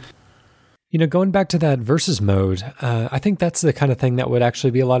versions. Yeah. You know, going back to that versus mode, I think that's the kind of thing that would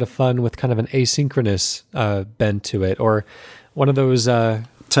actually be a lot of fun with kind of an asynchronous bent to it, or one of those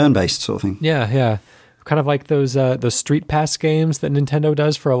turn-based sort of thing. Yeah. Kind of like those Street Pass games that Nintendo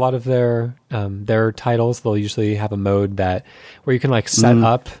does for a lot of their titles. They'll usually have a mode where you can like set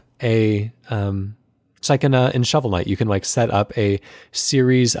up a it's like in Shovel Knight, you can like set up a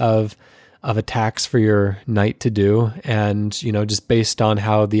series of attacks for your knight to do, and you know, just based on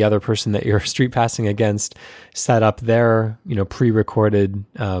how the other person that you're street passing against set up their, you know, pre-recorded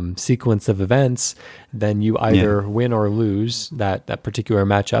sequence of events, then you either win or lose that particular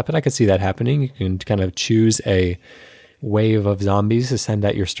matchup. And I could see that happening. You can kind of choose a wave of zombies to send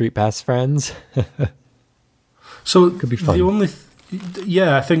at your street pass friends. So it could be fun.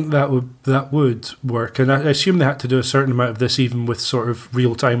 I think that would work, and I assume they had to do a certain amount of this even with sort of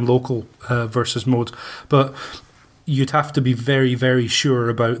real-time local versus mode. But you'd have to be very, very sure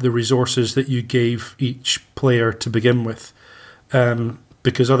about the resources that you gave each player to begin with,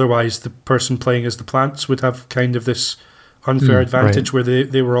 because otherwise the person playing as the plants would have kind of this unfair advantage where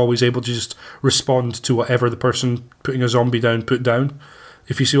they were always able to just respond to whatever the person putting a zombie down put down.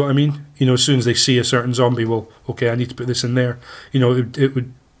 If you see what I mean, you know, as soon as they see a certain zombie, well, okay, I need to put this in there. You know, it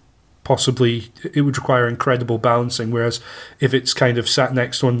would require incredible balancing. Whereas if it's kind of sat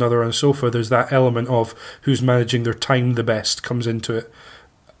next to one another on a sofa, there's that element of who's managing their time the best comes into it.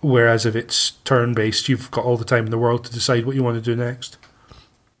 Whereas if it's turn-based, you've got all the time in the world to decide what you want to do next.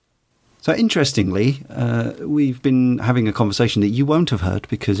 So interestingly, we've been having a conversation that you won't have heard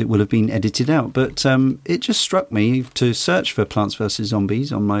because it will have been edited out, but it just struck me to search for Plants vs.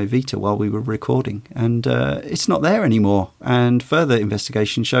 Zombies on my Vita while we were recording, and it's not there anymore. And further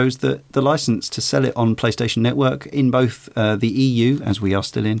investigation shows that the license to sell it on PlayStation Network in both the EU, as we are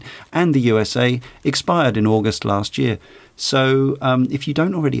still in, and the USA expired in August last year. So if you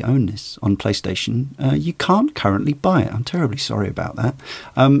don't already own this on PlayStation, you can't currently buy it. I'm terribly sorry about that.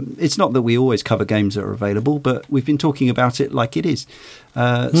 It's not that we always cover games that are available, but we've been talking about it like it is.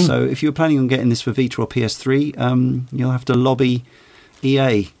 So if you're planning on getting this for Vita or PS3, you'll have to lobby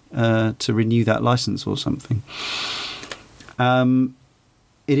EA to renew that license or something.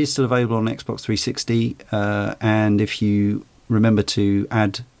 It is still available on Xbox 360, and if you remember to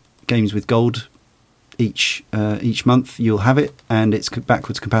add games with gold each month, you'll have it, and it's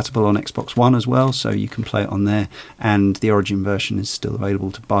backwards compatible on Xbox One as well, so you can play it on there, and the Origin version is still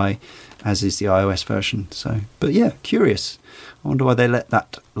available to buy, as is the iOS version. So, but yeah, curious. I wonder why they let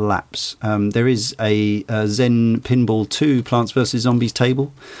that lapse. There is a Zen Pinball 2 Plants vs. Zombies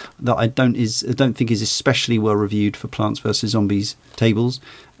table that I don't think is especially well reviewed for Plants vs. Zombies tables.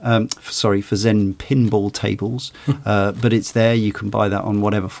 For Zen Pinball tables, but it's there. You can buy that on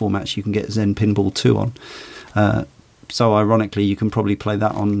whatever formats you can get Zen Pinball 2 on. So ironically, you can probably play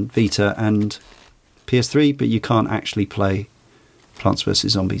that on Vita and PS3, but you can't actually play Plants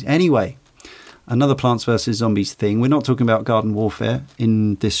vs. Zombies. Anyway, another Plants vs. Zombies thing. We're not talking about Garden Warfare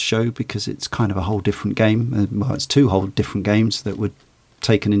in this show because it's kind of a whole different game. Well, it's two whole different games that would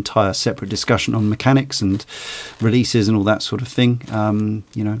take an entire separate discussion on mechanics and releases and all that sort of thing.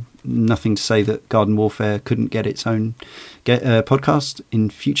 You know, nothing to say that Garden Warfare couldn't get its own podcast in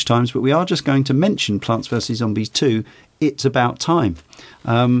future times, but we are just going to mention Plants vs. Zombies 2. It's about time.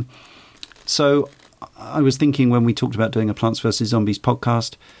 So I was thinking when we talked about doing a Plants vs. Zombies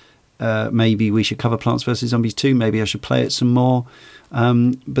podcast, maybe we should cover Plants vs. Zombies 2. Maybe I should play it some more.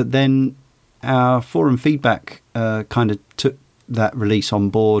 But then our forum feedback kind of took that release on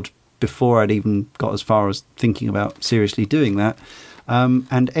board before I'd even got as far as thinking about seriously doing that.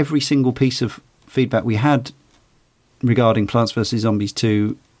 And every single piece of feedback we had regarding Plants vs. Zombies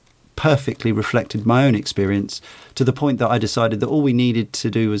 2 perfectly reflected my own experience, to the point that I decided that all we needed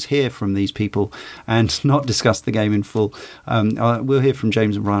to do was hear from these people and not discuss the game in full. We'll hear from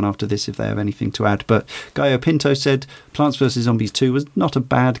James and Ryan after this if they have anything to add. But Gaio Pinto said Plants vs. Zombies 2 was not a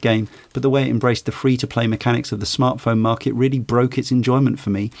bad game, but the way it embraced the free-to-play mechanics of the smartphone market really broke its enjoyment for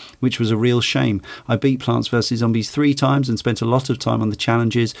me, which was a real shame. I beat Plants vs. Zombies 3 times and spent a lot of time on the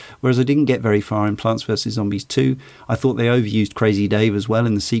challenges, whereas I didn't get very far in Plants vs. Zombies 2. I thought they overused Crazy Dave as well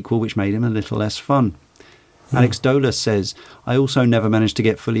in the sequel, which made him a little less fun. Alex Dola says, I also never managed to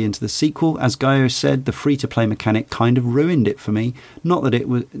get fully into the sequel. As Gaio said, the free-to-play mechanic kind of ruined it for me. Not that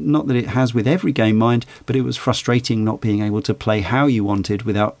it has with every game, mind, but it was frustrating not being able to play how you wanted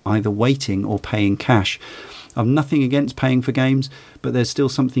without either waiting or paying cash. I've nothing against paying for games, but there's still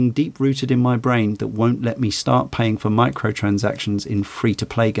something deep-rooted in my brain that won't let me start paying for microtransactions in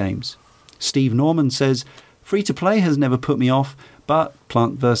free-to-play games. Steve Norman says, free to play has never put me off, but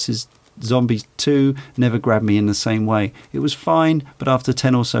Plant vs. Zombies 2 never grabbed me in the same way. It was fine, but after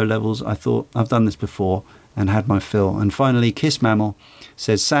 10 or so levels, I thought, I've done this before, and had my fill. And finally, Kiss Mammal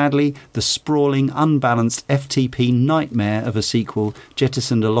says, sadly, the sprawling, unbalanced FTP nightmare of a sequel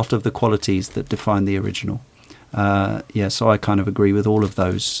jettisoned a lot of the qualities that defined the original. So I kind of agree with all of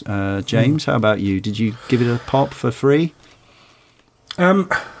those. James, how about you? Did you give it a pop for free?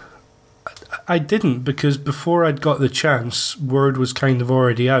 I didn't, because before I'd got the chance, word was kind of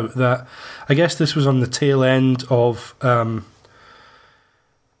already out that I guess this was on the tail end of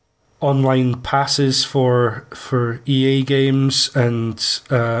online passes for EA games and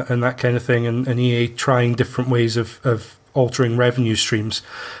that kind of thing, and EA trying different ways of altering revenue streams,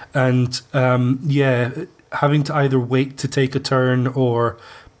 and having to either wait to take a turn or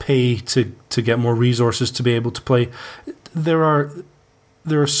pay to get more resources to be able to play. There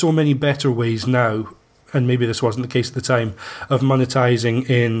are so many better ways now, and maybe this wasn't the case at the time, of monetizing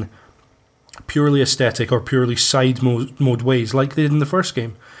in purely aesthetic or purely side mode ways, like they did in the first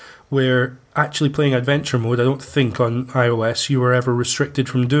game, where actually playing adventure mode, I don't think on iOS you were ever restricted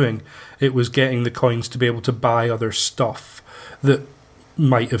from doing. It was getting the coins to be able to buy other stuff that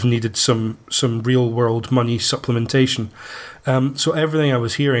might have needed some real world money supplementation. So everything I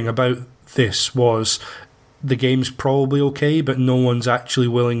was hearing about this was the game's probably okay, but no one's actually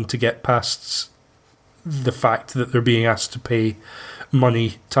willing to get past the fact that they're being asked to pay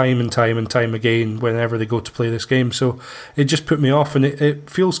money time and time again whenever they go to play this game. So it just put me off, and it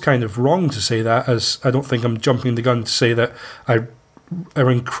feels kind of wrong to say that, as I don't think I'm jumping the gun to say that I am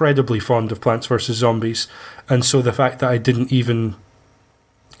incredibly fond of Plants vs. Zombies, and so the fact that I didn't even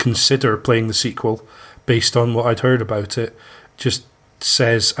consider playing the sequel based on what I'd heard about it just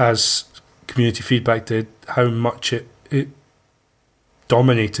says, as community feedback did, how much it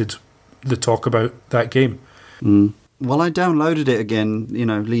dominated the talk about that game. Well, I downloaded it again,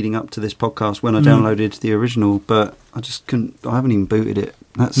 leading up to this podcast when I downloaded the original, but I just couldn't. I haven't even booted it.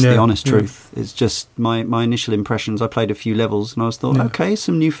 That's the honest truth. It's just my initial impressions. I played a few levels and I was thought, okay,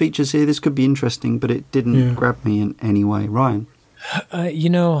 some new features here. This could be interesting, but it didn't grab me in any way. Ryan?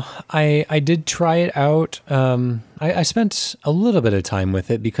 I did try it out. I spent a little bit of time with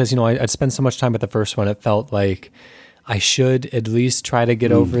it because, I'd spent so much time with the first one. It felt like I should at least try to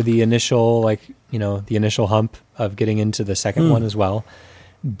get over the initial, the initial hump of getting into the second one as well.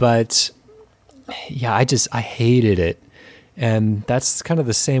 But yeah, I hated it. And that's kind of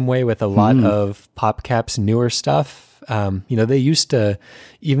the same way with a lot of PopCap's newer stuff. They used to,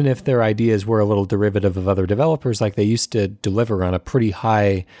 even if their ideas were a little derivative of other developers, they used to deliver on a pretty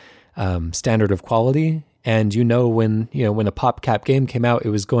high standard of quality. And when a PopCap game came out, it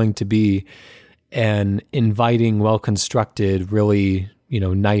was going to be an inviting, well-constructed, really,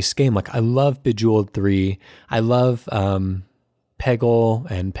 nice game. I love Bejeweled 3. I love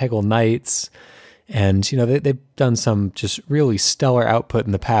Peggle and Peggle Knights. And, they've done some just really stellar output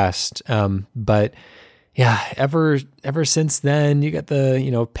in the past. But yeah, ever since then, you got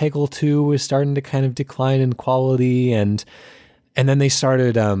the, Peggle 2 was starting to kind of decline in quality. And then they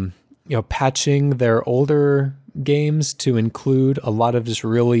started, patching their older games to include a lot of just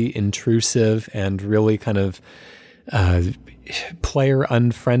really intrusive and really kind of player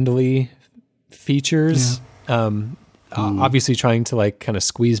unfriendly features. Obviously trying to kind of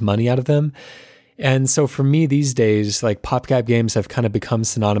squeeze money out of them. And so for me these days, PopCap games have kind of become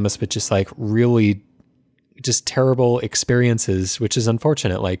synonymous with just really just terrible experiences, which is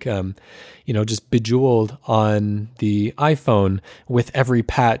unfortunate. Just Bejeweled on the iPhone with every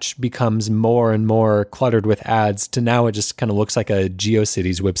patch becomes more and more cluttered with ads to now it just kind of looks like a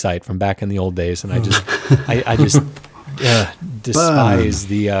GeoCities website from back in the old days. And I just despise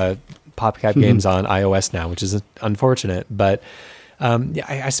the PopCap games on iOS now, which is unfortunate. But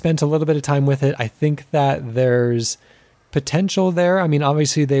I spent a little bit of time with it. I think that there's potential there. I mean,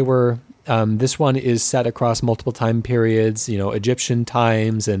 obviously they were, this one is set across multiple time periods, Egyptian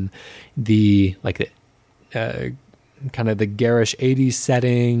times and the kind of the garish 80s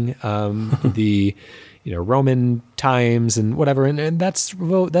setting, the, Roman times and whatever. And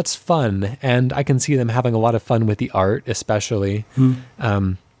that's fun. And I can see them having a lot of fun with the art, especially.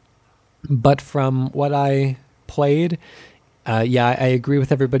 But from what I played, I agree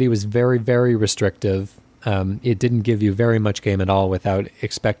with everybody. It was very, very restrictive. It didn't give you very much game at all without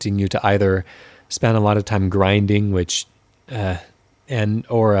expecting you to either spend a lot of time grinding, which,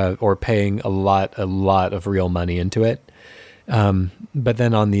 or paying a lot of real money into it. But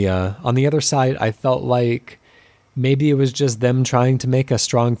then on the other side, I felt like maybe it was just them trying to make a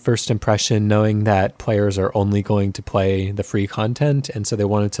strong first impression, knowing that players are only going to play the free content, and so they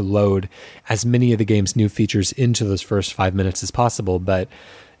wanted to load as many of the game's new features into those first 5 minutes as possible. But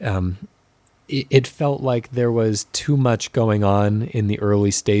it felt like there was too much going on in the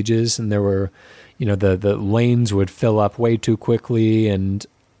early stages, and there were, the lanes would fill up way too quickly, and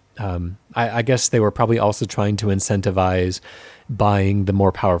I guess they were probably also trying to incentivize buying the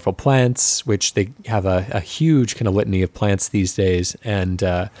more powerful plants, which they have a huge kind of litany of plants these days, and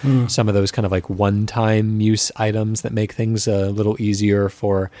some of those kind of like one-time use items that make things a little easier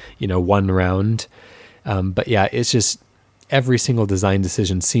for, one round. But yeah, it's just every single design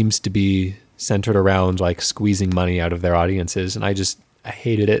decision seems to be centered around like squeezing money out of their audiences, and I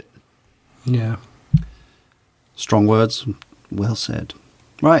hated it. Yeah. Strong words. Well said.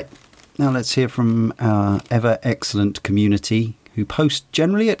 Right. Now let's hear from our ever excellent community who post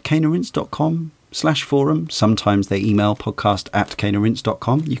generally at caneandrinse.com/forum. Sometimes they email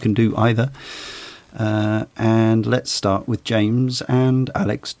podcast@caneandrinse.com. You can do either. And let's start with James and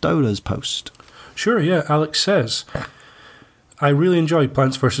Alex Dolar's post. Sure, yeah. Alex says, I really enjoyed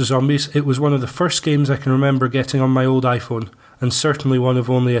Plants vs. Zombies. It was one of the first games I can remember getting on my old iPhone, and certainly one of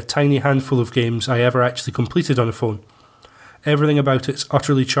only a tiny handful of games I ever actually completed on a phone. Everything about it's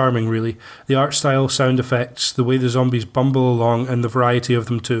utterly charming, really. The art style, sound effects, the way the zombies bumble along, and the variety of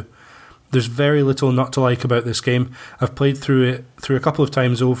them too. There's very little not to like about this game. I've played through it a couple of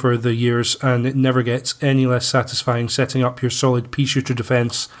times over the years, and it never gets any less satisfying setting up your solid pea-shooter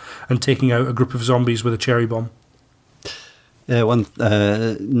defence and taking out a group of zombies with a cherry bomb. One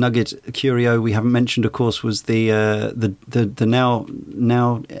nugget curio we haven't mentioned, of course, was the now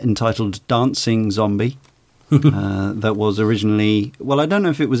entitled Dancing Zombie. That was originally, well, I don't know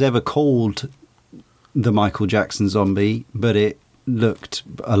if it was ever called the Michael Jackson zombie, but it looked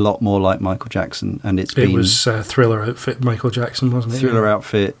a lot more like Michael Jackson, and it was Thriller outfit Michael Jackson, wasn't it? Thriller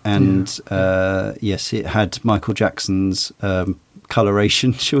outfit, and yes, it had Michael Jackson's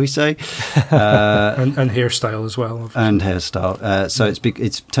coloration, shall we say, and hairstyle as well, obviously. And hairstyle. So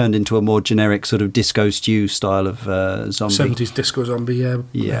it's turned into a more generic sort of disco stew style of zombie. 70s disco zombie,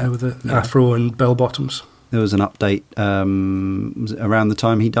 yeah, with the afro and bell bottoms. There was an update was it around the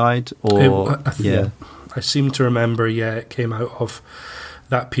time he died, or I seem to remember. Yeah, it came out of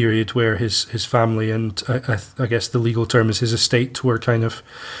that period where his family and I guess the legal term is his estate were kind of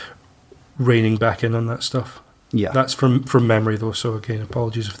reining back in on that stuff. Yeah, that's from memory though. So again,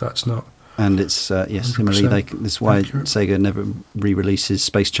 apologies if that's not. And it's similarly, this is why accurate. Sega never re-releases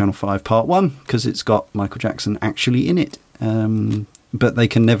Space Channel 5 Part 1, because it's got Michael Jackson actually in it. But they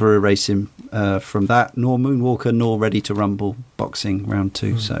can never erase him from that, nor Moonwalker, nor Ready to Rumble Boxing Round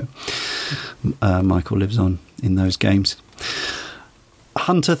 2. So Michael lives on in those games.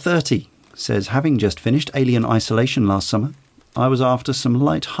 Hunter30 says, having just finished Alien Isolation last summer, I was after some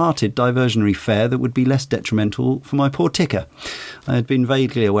light-hearted diversionary fare that would be less detrimental for my poor ticker. I had been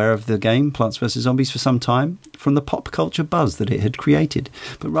vaguely aware of the game Plants vs. Zombies for some time, from the pop culture buzz that it had created,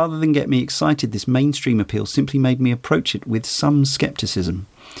 but rather than get me excited, this mainstream appeal simply made me approach it with some scepticism.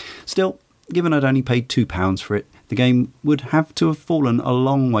 Still, given I'd only paid £2 for it, the game would have to have fallen a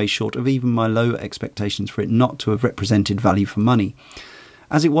long way short of even my low expectations for it not to have represented value for money.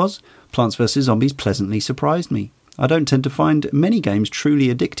 As it was, Plants vs. Zombies pleasantly surprised me. I don't tend to find many games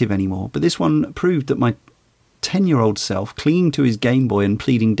truly addictive anymore, but this one proved that my 10-year-old self, clinging to his Game Boy and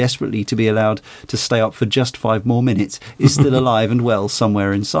pleading desperately to be allowed to stay up for just 5 more minutes, is still alive and well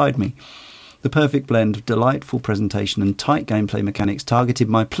somewhere inside me. The perfect blend of delightful presentation and tight gameplay mechanics targeted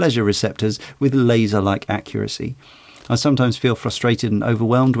my pleasure receptors with laser-like accuracy. I sometimes feel frustrated and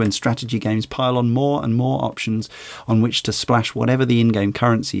overwhelmed when strategy games pile on more and more options on which to splash whatever the in-game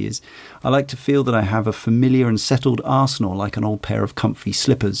currency is. I like to feel that I have a familiar and settled arsenal like an old pair of comfy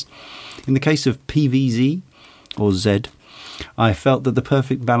slippers. In the case of PVZ, or Z, I felt that the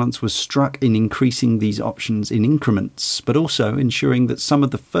perfect balance was struck in increasing these options in increments, but also ensuring that some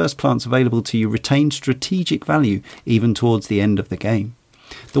of the first plants available to you retained strategic value even towards the end of the game.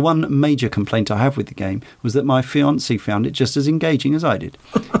 The one major complaint I have with the game was that my fiancée found it just as engaging as I did.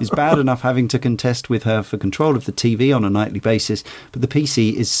 It's bad enough having to contest with her for control of the TV on a nightly basis, but the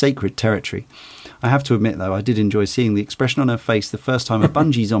PC is sacred territory. I have to admit, though, I did enjoy seeing the expression on her face the first time a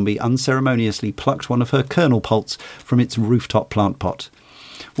bungee zombie unceremoniously plucked one of her kernel poults from its rooftop plant pot.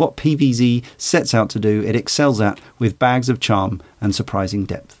 What PVZ sets out to do, it excels at with bags of charm and surprising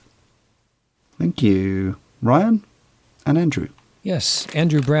depth. Thank you, Ryan and Andrew. Yes,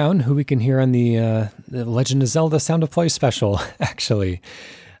 Andrew Brown, who we can hear on the Legend of Zelda Sound of Play special, actually.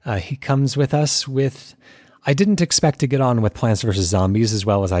 He comes with us with, I didn't expect to get on with Plants vs. Zombies as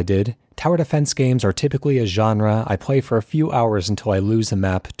well as I did. Tower defense games are typically a genre I play for a few hours until I lose a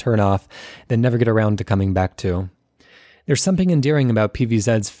map, turn off, then never get around to coming back to. There's something endearing about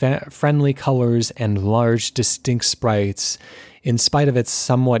PVZ's friendly colors and large, distinct sprites, in spite of its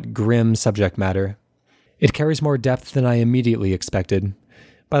somewhat grim subject matter. It carries more depth than I immediately expected.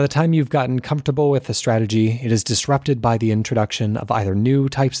 By the time you've gotten comfortable with the strategy, it is disrupted by the introduction of either new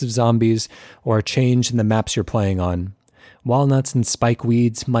types of zombies or a change in the maps you're playing on. Walnuts and spike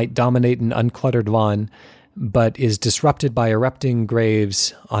weeds might dominate an uncluttered lawn, but is disrupted by erupting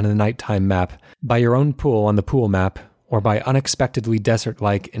graves on a nighttime map, by your own pool on the pool map, or by unexpectedly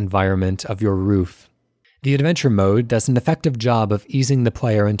desert-like environment of your roof. The adventure mode does an effective job of easing the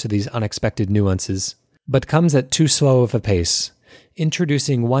player into these unexpected nuances, but comes at too slow of a pace.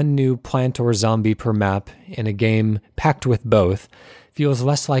 Introducing one new plant or zombie per map in a game packed with both feels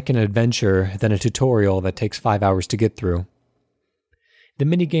less like an adventure than a tutorial that takes 5 hours to get through. The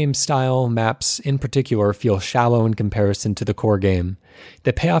minigame style maps in particular feel shallow in comparison to the core game.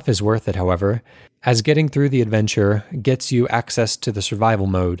 The payoff is worth it, however, as getting through the adventure gets you access to the survival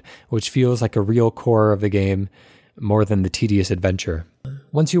mode, which feels like a real core of the game more than the tedious adventure.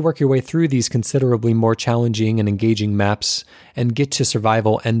 Once you work your way through these considerably more challenging and engaging maps and get to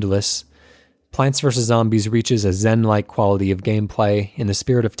survival endless, Plants vs. Zombies reaches a zen-like quality of gameplay in the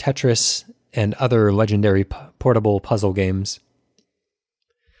spirit of Tetris and other legendary portable puzzle games.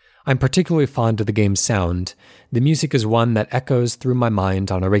 I'm particularly fond of the game's sound. The music is one that echoes through my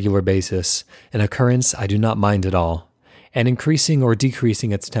mind on a regular basis, an occurrence I do not mind at all. And increasing or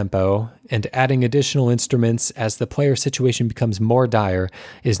decreasing its tempo, and adding additional instruments as the player situation becomes more dire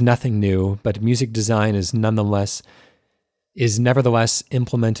is nothing new, but music design is nevertheless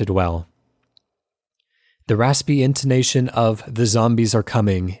implemented well. The raspy intonation of "the zombies are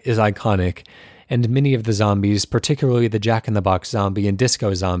coming" is iconic, and many of the zombies, particularly the Jack-in-the-Box zombie and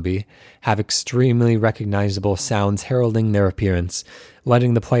Disco zombie, have extremely recognizable sounds heralding their appearance,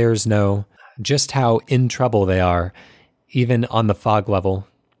 letting the players know just how in trouble they are, even on the fog level.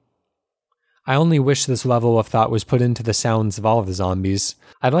 I only wish this level of thought was put into the sounds of all of the zombies.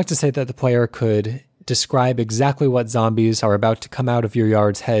 I'd like to say that the player could describe exactly what zombies are about to come out of your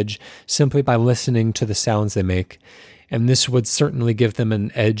yard's hedge simply by listening to the sounds they make, and this would certainly give them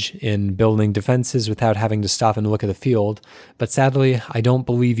an edge in building defenses without having to stop and look at the field, but sadly, I don't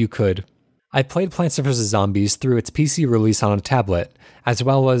believe you could. I played Plants vs. Zombies through its PC release on a tablet, as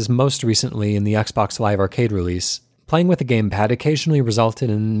well as most recently in the Xbox Live Arcade release. Playing with a gamepad occasionally resulted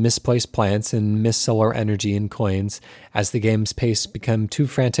in misplaced plants and missed solar energy and coins, as the game's pace became too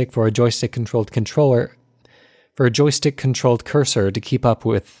frantic for a joystick-controlled cursor to keep up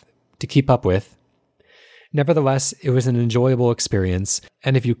with. Nevertheless, it was an enjoyable experience,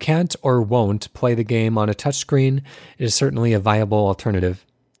 and if you can't or won't play the game on a touchscreen, it is certainly a viable alternative.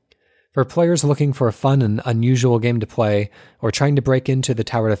 For players looking for a fun and unusual game to play, or trying to break into the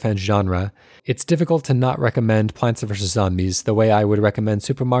tower defense genre, it's difficult to not recommend Plants vs. Zombies the way I would recommend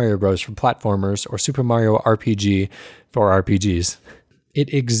Super Mario Bros. For platformers or Super Mario RPG for RPGs.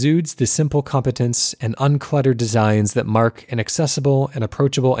 It exudes the simple competence and uncluttered designs that mark an accessible and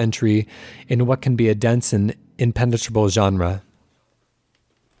approachable entry in what can be a dense and impenetrable genre.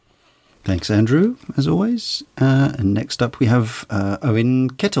 Thanks, Andrew, as always. And next up we have Owen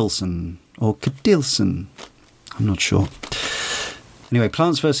Ketilson, or Ketilson. I'm not sure. Anyway,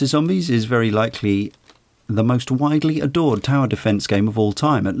 Plants vs. Zombies is very likely the most widely adored tower defense game of all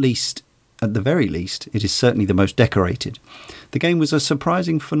time. At the very least, it is certainly the most decorated. The game was a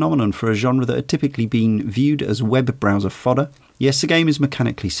surprising phenomenon for a genre that had typically been viewed as web browser fodder. Yes, the game is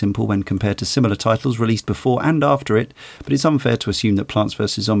mechanically simple when compared to similar titles released before and after it, but it's unfair to assume that Plants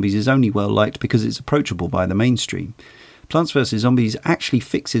vs. Zombies is only well liked because it's approachable by the mainstream. Plants vs. Zombies actually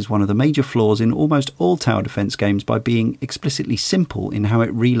fixes one of the major flaws in almost all tower defense games by being explicitly simple in how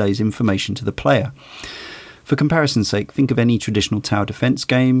it relays information to the player. For comparison's sake, think of any traditional tower defense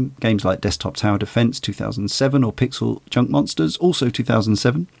game, games like Desktop Tower Defense 2007 or Pixel Junk Monsters, also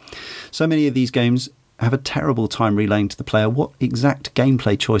 2007. So many of these games have a terrible time relaying to the player what exact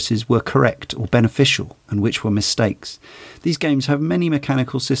gameplay choices were correct or beneficial and which were mistakes. These games have many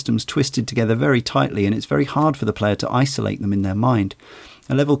mechanical systems twisted together very tightly, and it's very hard for the player to isolate them in their mind.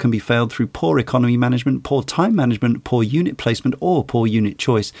 A level can be failed through poor economy management, poor time management, poor unit placement, or poor unit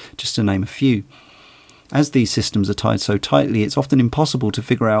choice, just to name a few. As these systems are tied so tightly, it's often impossible to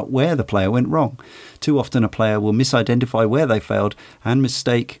figure out where the player went wrong. Too often a player will misidentify where they failed and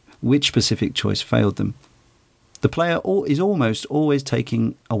mistake which specific choice failed them. The player is almost always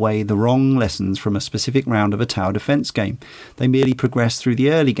taking away the wrong lessons from a specific round of a tower defence game. They merely progress through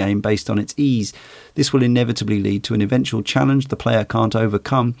the early game based on its ease. This will inevitably lead to an eventual challenge the player can't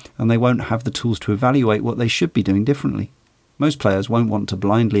overcome, and they won't have the tools to evaluate what they should be doing differently. Most players won't want to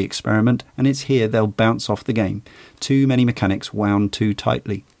blindly experiment, and it's here they'll bounce off the game. Too many mechanics wound too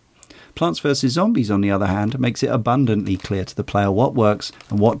tightly. Plants vs. Zombies, on the other hand, makes it abundantly clear to the player what works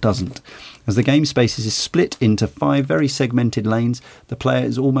and what doesn't. As the game space is split into 5 very segmented lanes, the player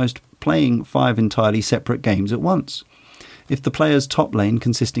is almost playing 5 entirely separate games at once. If the player's top lane,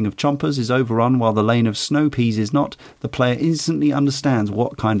 consisting of chompers, is overrun while the lane of snow peas is not, the player instantly understands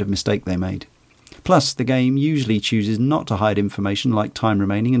what kind of mistake they made. Plus, the game usually chooses not to hide information like time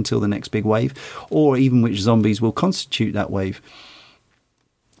remaining until the next big wave, or even which zombies will constitute that wave.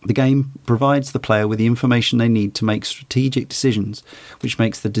 The game provides the player with the information they need to make strategic decisions, which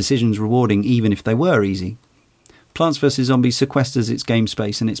makes the decisions rewarding even if they were easy. Plants vs. Zombies sequesters its game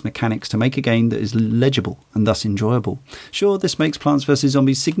space and its mechanics to make a game that is legible and thus enjoyable. Sure, this makes Plants vs.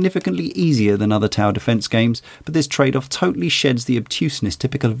 Zombies significantly easier than other tower defence games, but this trade-off totally sheds the obtuseness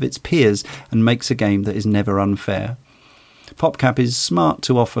typical of its peers and makes a game that is never unfair. PopCap is smart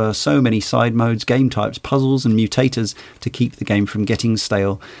to offer so many side modes, game types, puzzles and mutators to keep the game from getting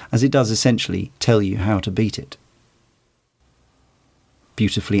stale, as it does essentially tell you how to beat it.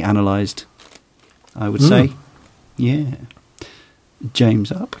 Beautifully analysed, I would say. Yeah. James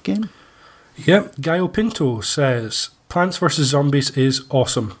up again? Yep, Gaio Pinto says, Plants vs. Zombies is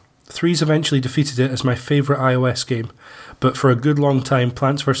awesome. 3's eventually defeated it as my favourite iOS game, but for a good long time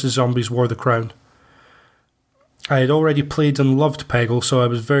Plants vs. Zombies wore the crown. I had already played and loved Peggle, so I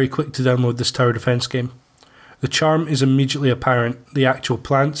was very quick to download this tower defence game. The charm is immediately apparent. The actual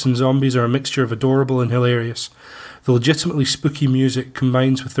plants and zombies are a mixture of adorable and hilarious. The legitimately spooky music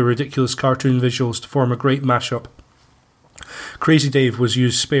combines with the ridiculous cartoon visuals to form a great mashup. Crazy Dave was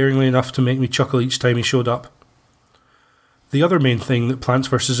used sparingly enough to make me chuckle each time he showed up. The other main thing that Plants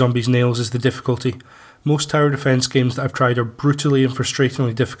vs. Zombies nails is the difficulty. Most tower defence games that I've tried are brutally and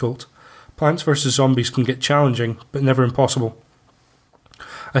frustratingly difficult. Plants vs. Zombies can get challenging, but never impossible.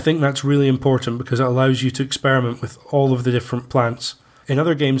 I think that's really important because it allows you to experiment with all of the different plants. In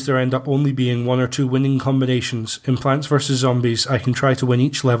other games there end up only being 1 or 2 winning combinations. In Plants vs. Zombies I can try to win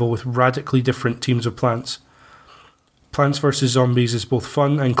each level with radically different teams of plants. Plants vs. Zombies is both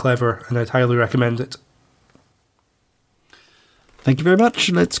fun and clever, and I'd highly recommend it. Thank you very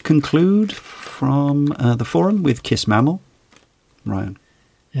much. Let's conclude from the forum with Kiss Mammal. Ryan.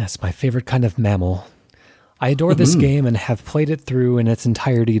 Yes, my favorite kind of mammal. I adore this game and have played it through in its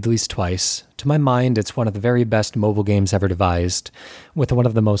entirety at least twice. To my mind, it's one of the very best mobile games ever devised, with one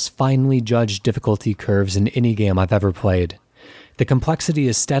of the most finely judged difficulty curves in any game I've ever played. The complexity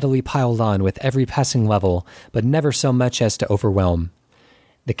is steadily piled on with every passing level, but never so much as to overwhelm.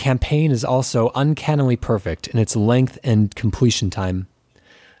 The campaign is also uncannily perfect in its length and completion time.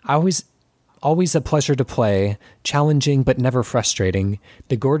 Always a pleasure to play, challenging but never frustrating.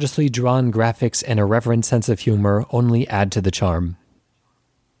 The gorgeously drawn graphics and irreverent sense of humor only add to the charm.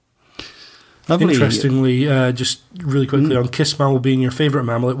 Lovely. Interestingly, just really quickly on Kiss Mammal being your favourite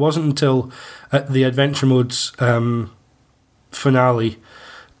mammal, it wasn't until at the Adventure Mode's finale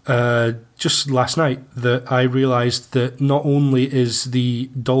just last night that I realised that not only is the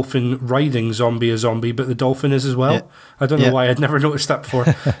dolphin riding zombie a zombie, but the dolphin is as well. Yeah. I don't know why I'd never noticed that before.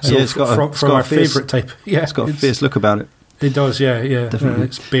 So it's got from our favourite type. Yeah, it's got a fierce look about it. It does, yeah.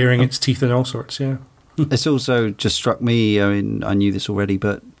 It's baring its teeth and all sorts, yeah. It's also just struck me, I mean, I knew this already,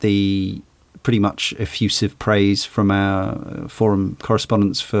 but the pretty much effusive praise from our forum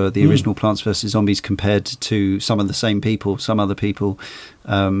correspondents for the original Plants vs. Zombies compared to some of the same people, some other people,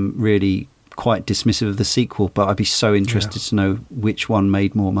 really quite dismissive of the sequel. But I'd be so interested to know which one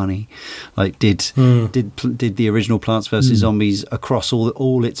made more money. Like, did the original Plants vs. Zombies across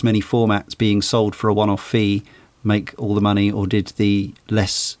all its many formats being sold for a one-off fee make all the money, or did the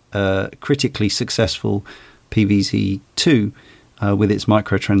less critically successful PVZ2 with its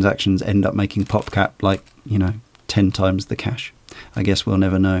microtransactions end up making PopCap 10 times the cash? I guess we'll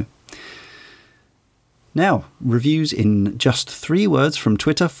never know. Now, reviews in just 3 words from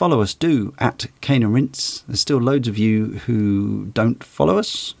Twitter. Follow us, do, at Kane and Rince. There's still loads of you who don't follow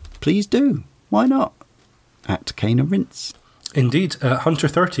us. Please do. Why not? At Kane and Rince. Indeed.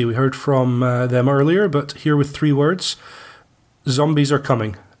 Hunter30, we heard from them earlier, but here with 3 words. Zombies are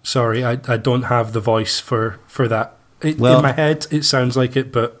coming. Sorry, I don't have the voice for that. In my head, it sounds like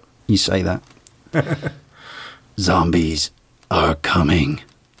it, but... You say that. Zombies are coming.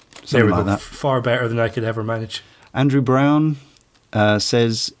 There we go. That. Far better than I could ever manage. Andrew Brown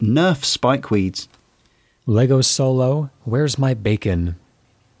says, nerf spikeweeds. Lego Solo, Where's My Bacon?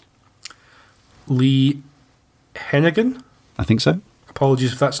 Lee Hennigan. I think so.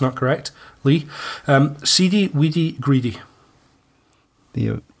 Apologies if that's not correct. Lee. Seedy, Weedy, Greedy.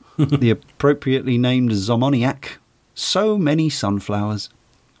 The appropriately named Zomoniac. So many sunflowers.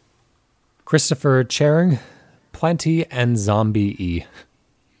 Christopher Charing, Plenty and Zombie-E.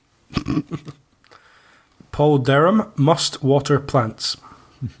 Paul Derham, Must Water Plants.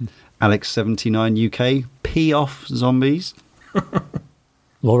 Alex79 UK, Pee Off Zombies.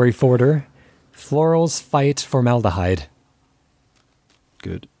 Laurie Forder, Florals Fight Formaldehyde.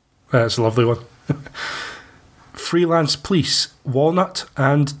 Good. That's a lovely one. Freelance Police, Walnut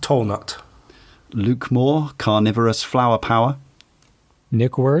and Tallnut. Luke Moore, Carnivorous Flower Power.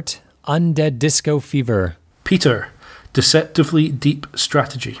 Nick Wirt, Undead Disco Fever. Peter, Deceptively Deep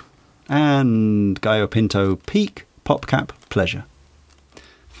Strategy. And Gaio Pinto, Peak PopCap Pleasure.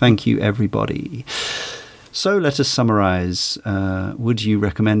 Thank you, everybody. So let us summarise. Would you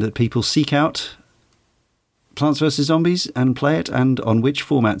recommend that people seek out Plants vs. Zombies and play it, and on which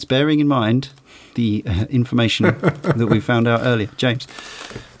formats, bearing in the information that we found out earlier? James?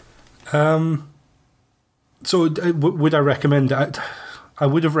 So would I recommend it? I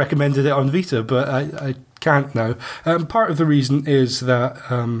would have recommended it on Vita, but I can't now. Part of the reason is that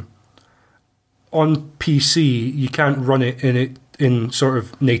on PC you can't run it in sort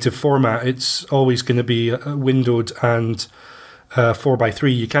of native format. It's always going to be windowed and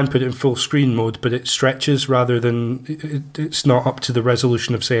 4:3. You can put it in full screen mode, but it stretches rather than it's not up to the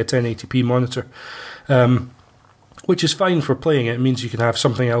resolution of, say, a 1080p monitor. Which is fine for playing it. It means you can have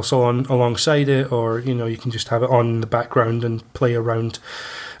something else on alongside it, or you can just have it on in the background and play around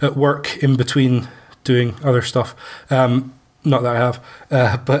at work in between doing other stuff. Not that I have,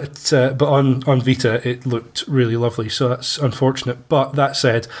 but on Vita it looked really lovely. So that's unfortunate. But that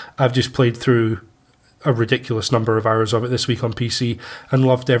said, I've just played through a ridiculous number of hours of it this week on PC and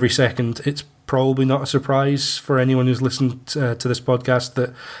loved every second. It's probably not a surprise for anyone who's listened to this podcast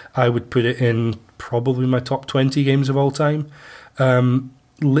that I would put it in probably my top 20 games of all time.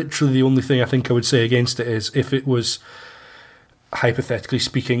 Literally the only thing I think I would say against it is if it was, hypothetically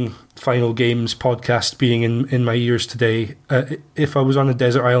speaking, Final Games podcast being in my ears today, if I was on a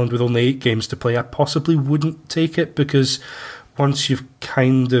desert island with only 8 games to play, I possibly wouldn't take it, because once you've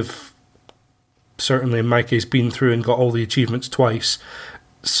kind of, certainly in my case, been through and got all the achievements twice,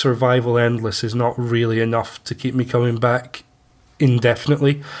 Survival Endless is not really enough to keep me coming back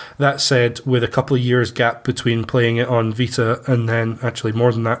indefinitely. That said, with a couple of years gap between playing it on Vita, and then actually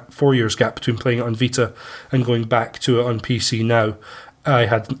more than that, 4 years gap between playing it on Vita and going back to it on PC now, I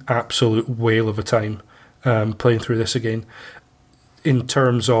had an absolute whale of a time playing through this again. In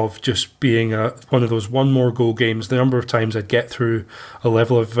terms of just being one of those one more go games, the number of times I'd get through a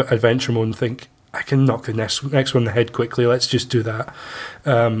level of adventure mode and think, I can knock the next one in the head quickly, let's just do that.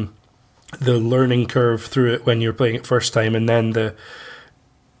 The learning curve through it when you're playing it first time, and then the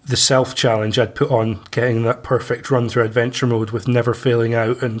self-challenge I'd put on getting that perfect run through adventure mode with never failing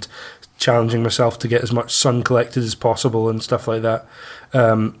out and challenging myself to get as much sun collected as possible and stuff like that,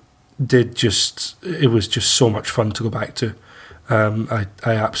 it was just so much fun to go back to. I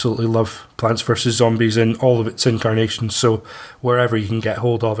absolutely love Plants vs. Zombies in all of its incarnations, so wherever you can get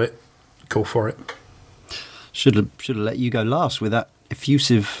hold of it, go for it. Should have let you go last with that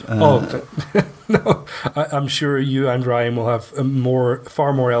effusive. No, I'm sure you and Ryan will have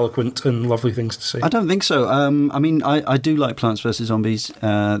far more eloquent and lovely things to say. I don't think so. I mean, I do like Plants vs. Zombies.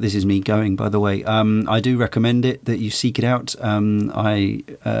 This is me going, by the way. I do recommend it, that you seek it out. I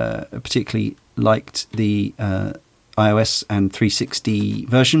particularly liked the iOS and 360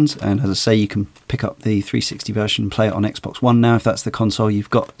 versions, and as I say, you can pick up the 360 version and play it on Xbox One now if that's the console you've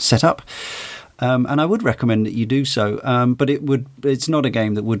got set up. And I would recommend that you do so, but it's not a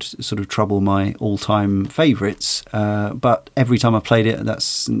game that would sort of trouble my all-time favourites. But every time I played it,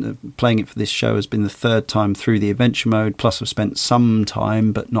 playing it for this show has been the third time through the adventure mode. Plus, I've spent some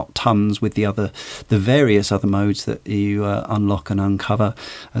time, but not tons, with the various other modes that you unlock and uncover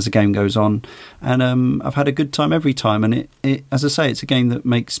as the game goes on. And I've had a good time every time. And it, as I say, it's a game that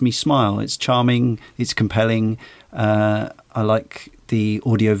makes me smile. It's charming. It's compelling. I like the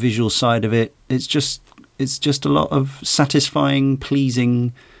audio-visual side of it. It's just a lot of satisfying,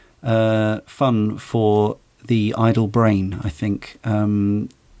 pleasing fun for the idle brain, I think.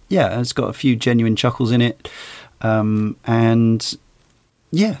 It's got a few genuine chuckles in it. And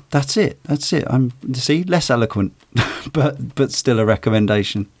yeah, that's it. I'm less eloquent, but still a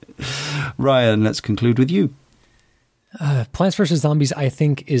recommendation. Ryan, let's conclude with you. Plants vs. Zombies, I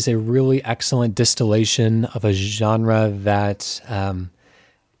think, is a really excellent distillation of a genre that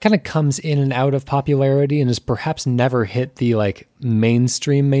kind of comes in and out of popularity and has perhaps never hit the like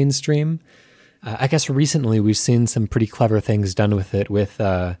mainstream. I guess recently we've seen some pretty clever things done with it, with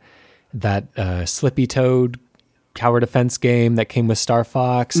that Slippy Toad tower defense game that came with Star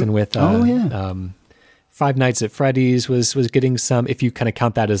Fox, and with Five Nights at Freddy's was getting some, if you kind of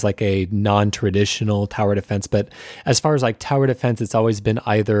count that as like a non-traditional tower defense. But as far as like tower defense, it's always been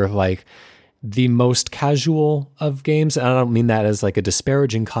either like the most casual of games. And I don't mean that as like a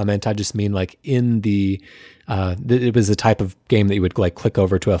disparaging comment. I just mean like in the, it was the type of game that you would like click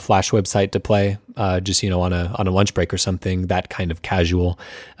over to a Flash website to play, just, on a lunch break or something, that kind of casual.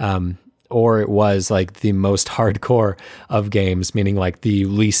 Or it was like the most hardcore of games, meaning like the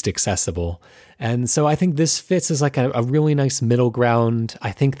least accessible. And so I think this fits as like a really nice middle ground.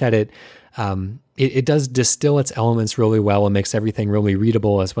 I think that it does distill its elements really well and makes everything really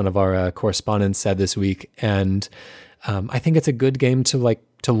readable, as one of our correspondents said this week. And I think it's a good game to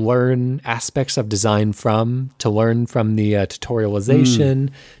learn aspects of design from, to learn from the tutorialization,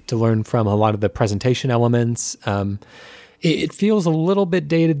 to learn from a lot of the presentation elements. It feels a little bit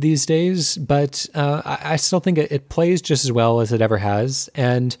dated these days, but I still think it plays just as well as it ever has.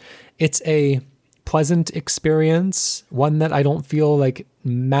 And it's a pleasant experience, one that I don't feel like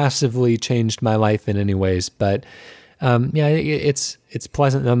massively changed my life in any ways. But it's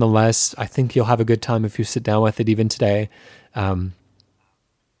pleasant nonetheless. I think you'll have a good time if you sit down with it even today.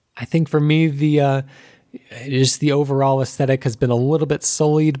 I think for me, just the overall aesthetic has been a little bit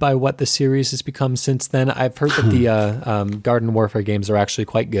sullied by what the series has become since then. I've heard that the Garden Warfare games are actually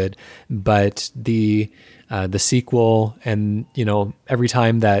quite good, but the sequel, and every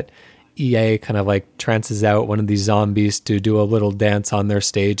time that EA kind of like trances out one of these zombies to do a little dance on their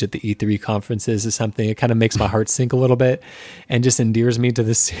stage at the E3 conferences is something, it kind of makes my heart sink a little bit and just endears me to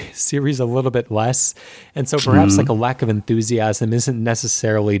this series a little bit less. And so perhaps like a lack of enthusiasm isn't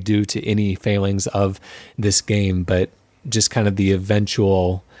necessarily due to any failings of this game, but just kind of the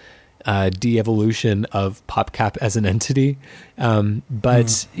eventual de-evolution of PopCap as an entity.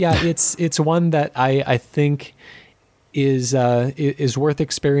 But it's one that I think is worth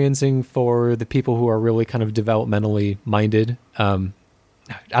experiencing for the people who are really kind of developmentally minded. I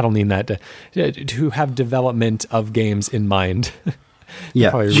don't mean that to have development of games in mind.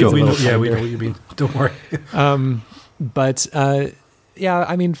 Yeah, sure. We know what you mean. Don't worry. But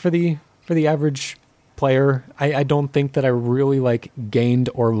I mean, for the average player, I don't think that I really like gained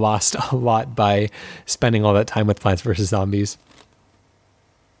or lost a lot by spending all that time with Plants vs. Zombies.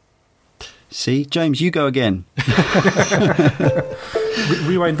 See, James, you go again.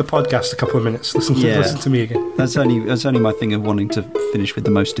 Rewind the podcast a couple of minutes. Listen to me again. That's only my thing of wanting to finish with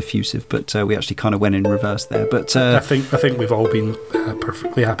the most diffusive, but we actually kind of went in reverse there. But I think we've all been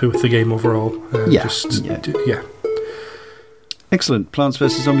perfectly happy with the game overall. Excellent. Plants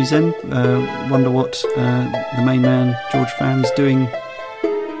vs. Zombies then. Wonder what the main man, George Fan's doing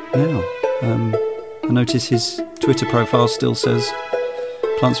now. I notice his Twitter profile still says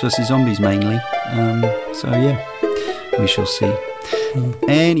Plants vs. Zombies mainly. We shall see.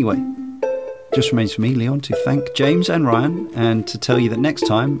 Anyway, just remains for me, Leon, to thank James and Ryan, and to tell you that next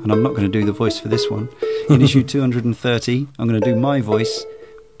time, and I'm not going to do the voice for this one, in issue 230, I'm going to do my voice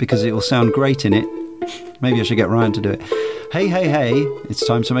because it will sound great in it. Maybe I should get Ryan to do it. Hey, hey, hey, it's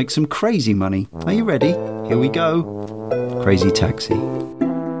time to make some crazy money. Are you ready? Here we go. Crazy Taxi.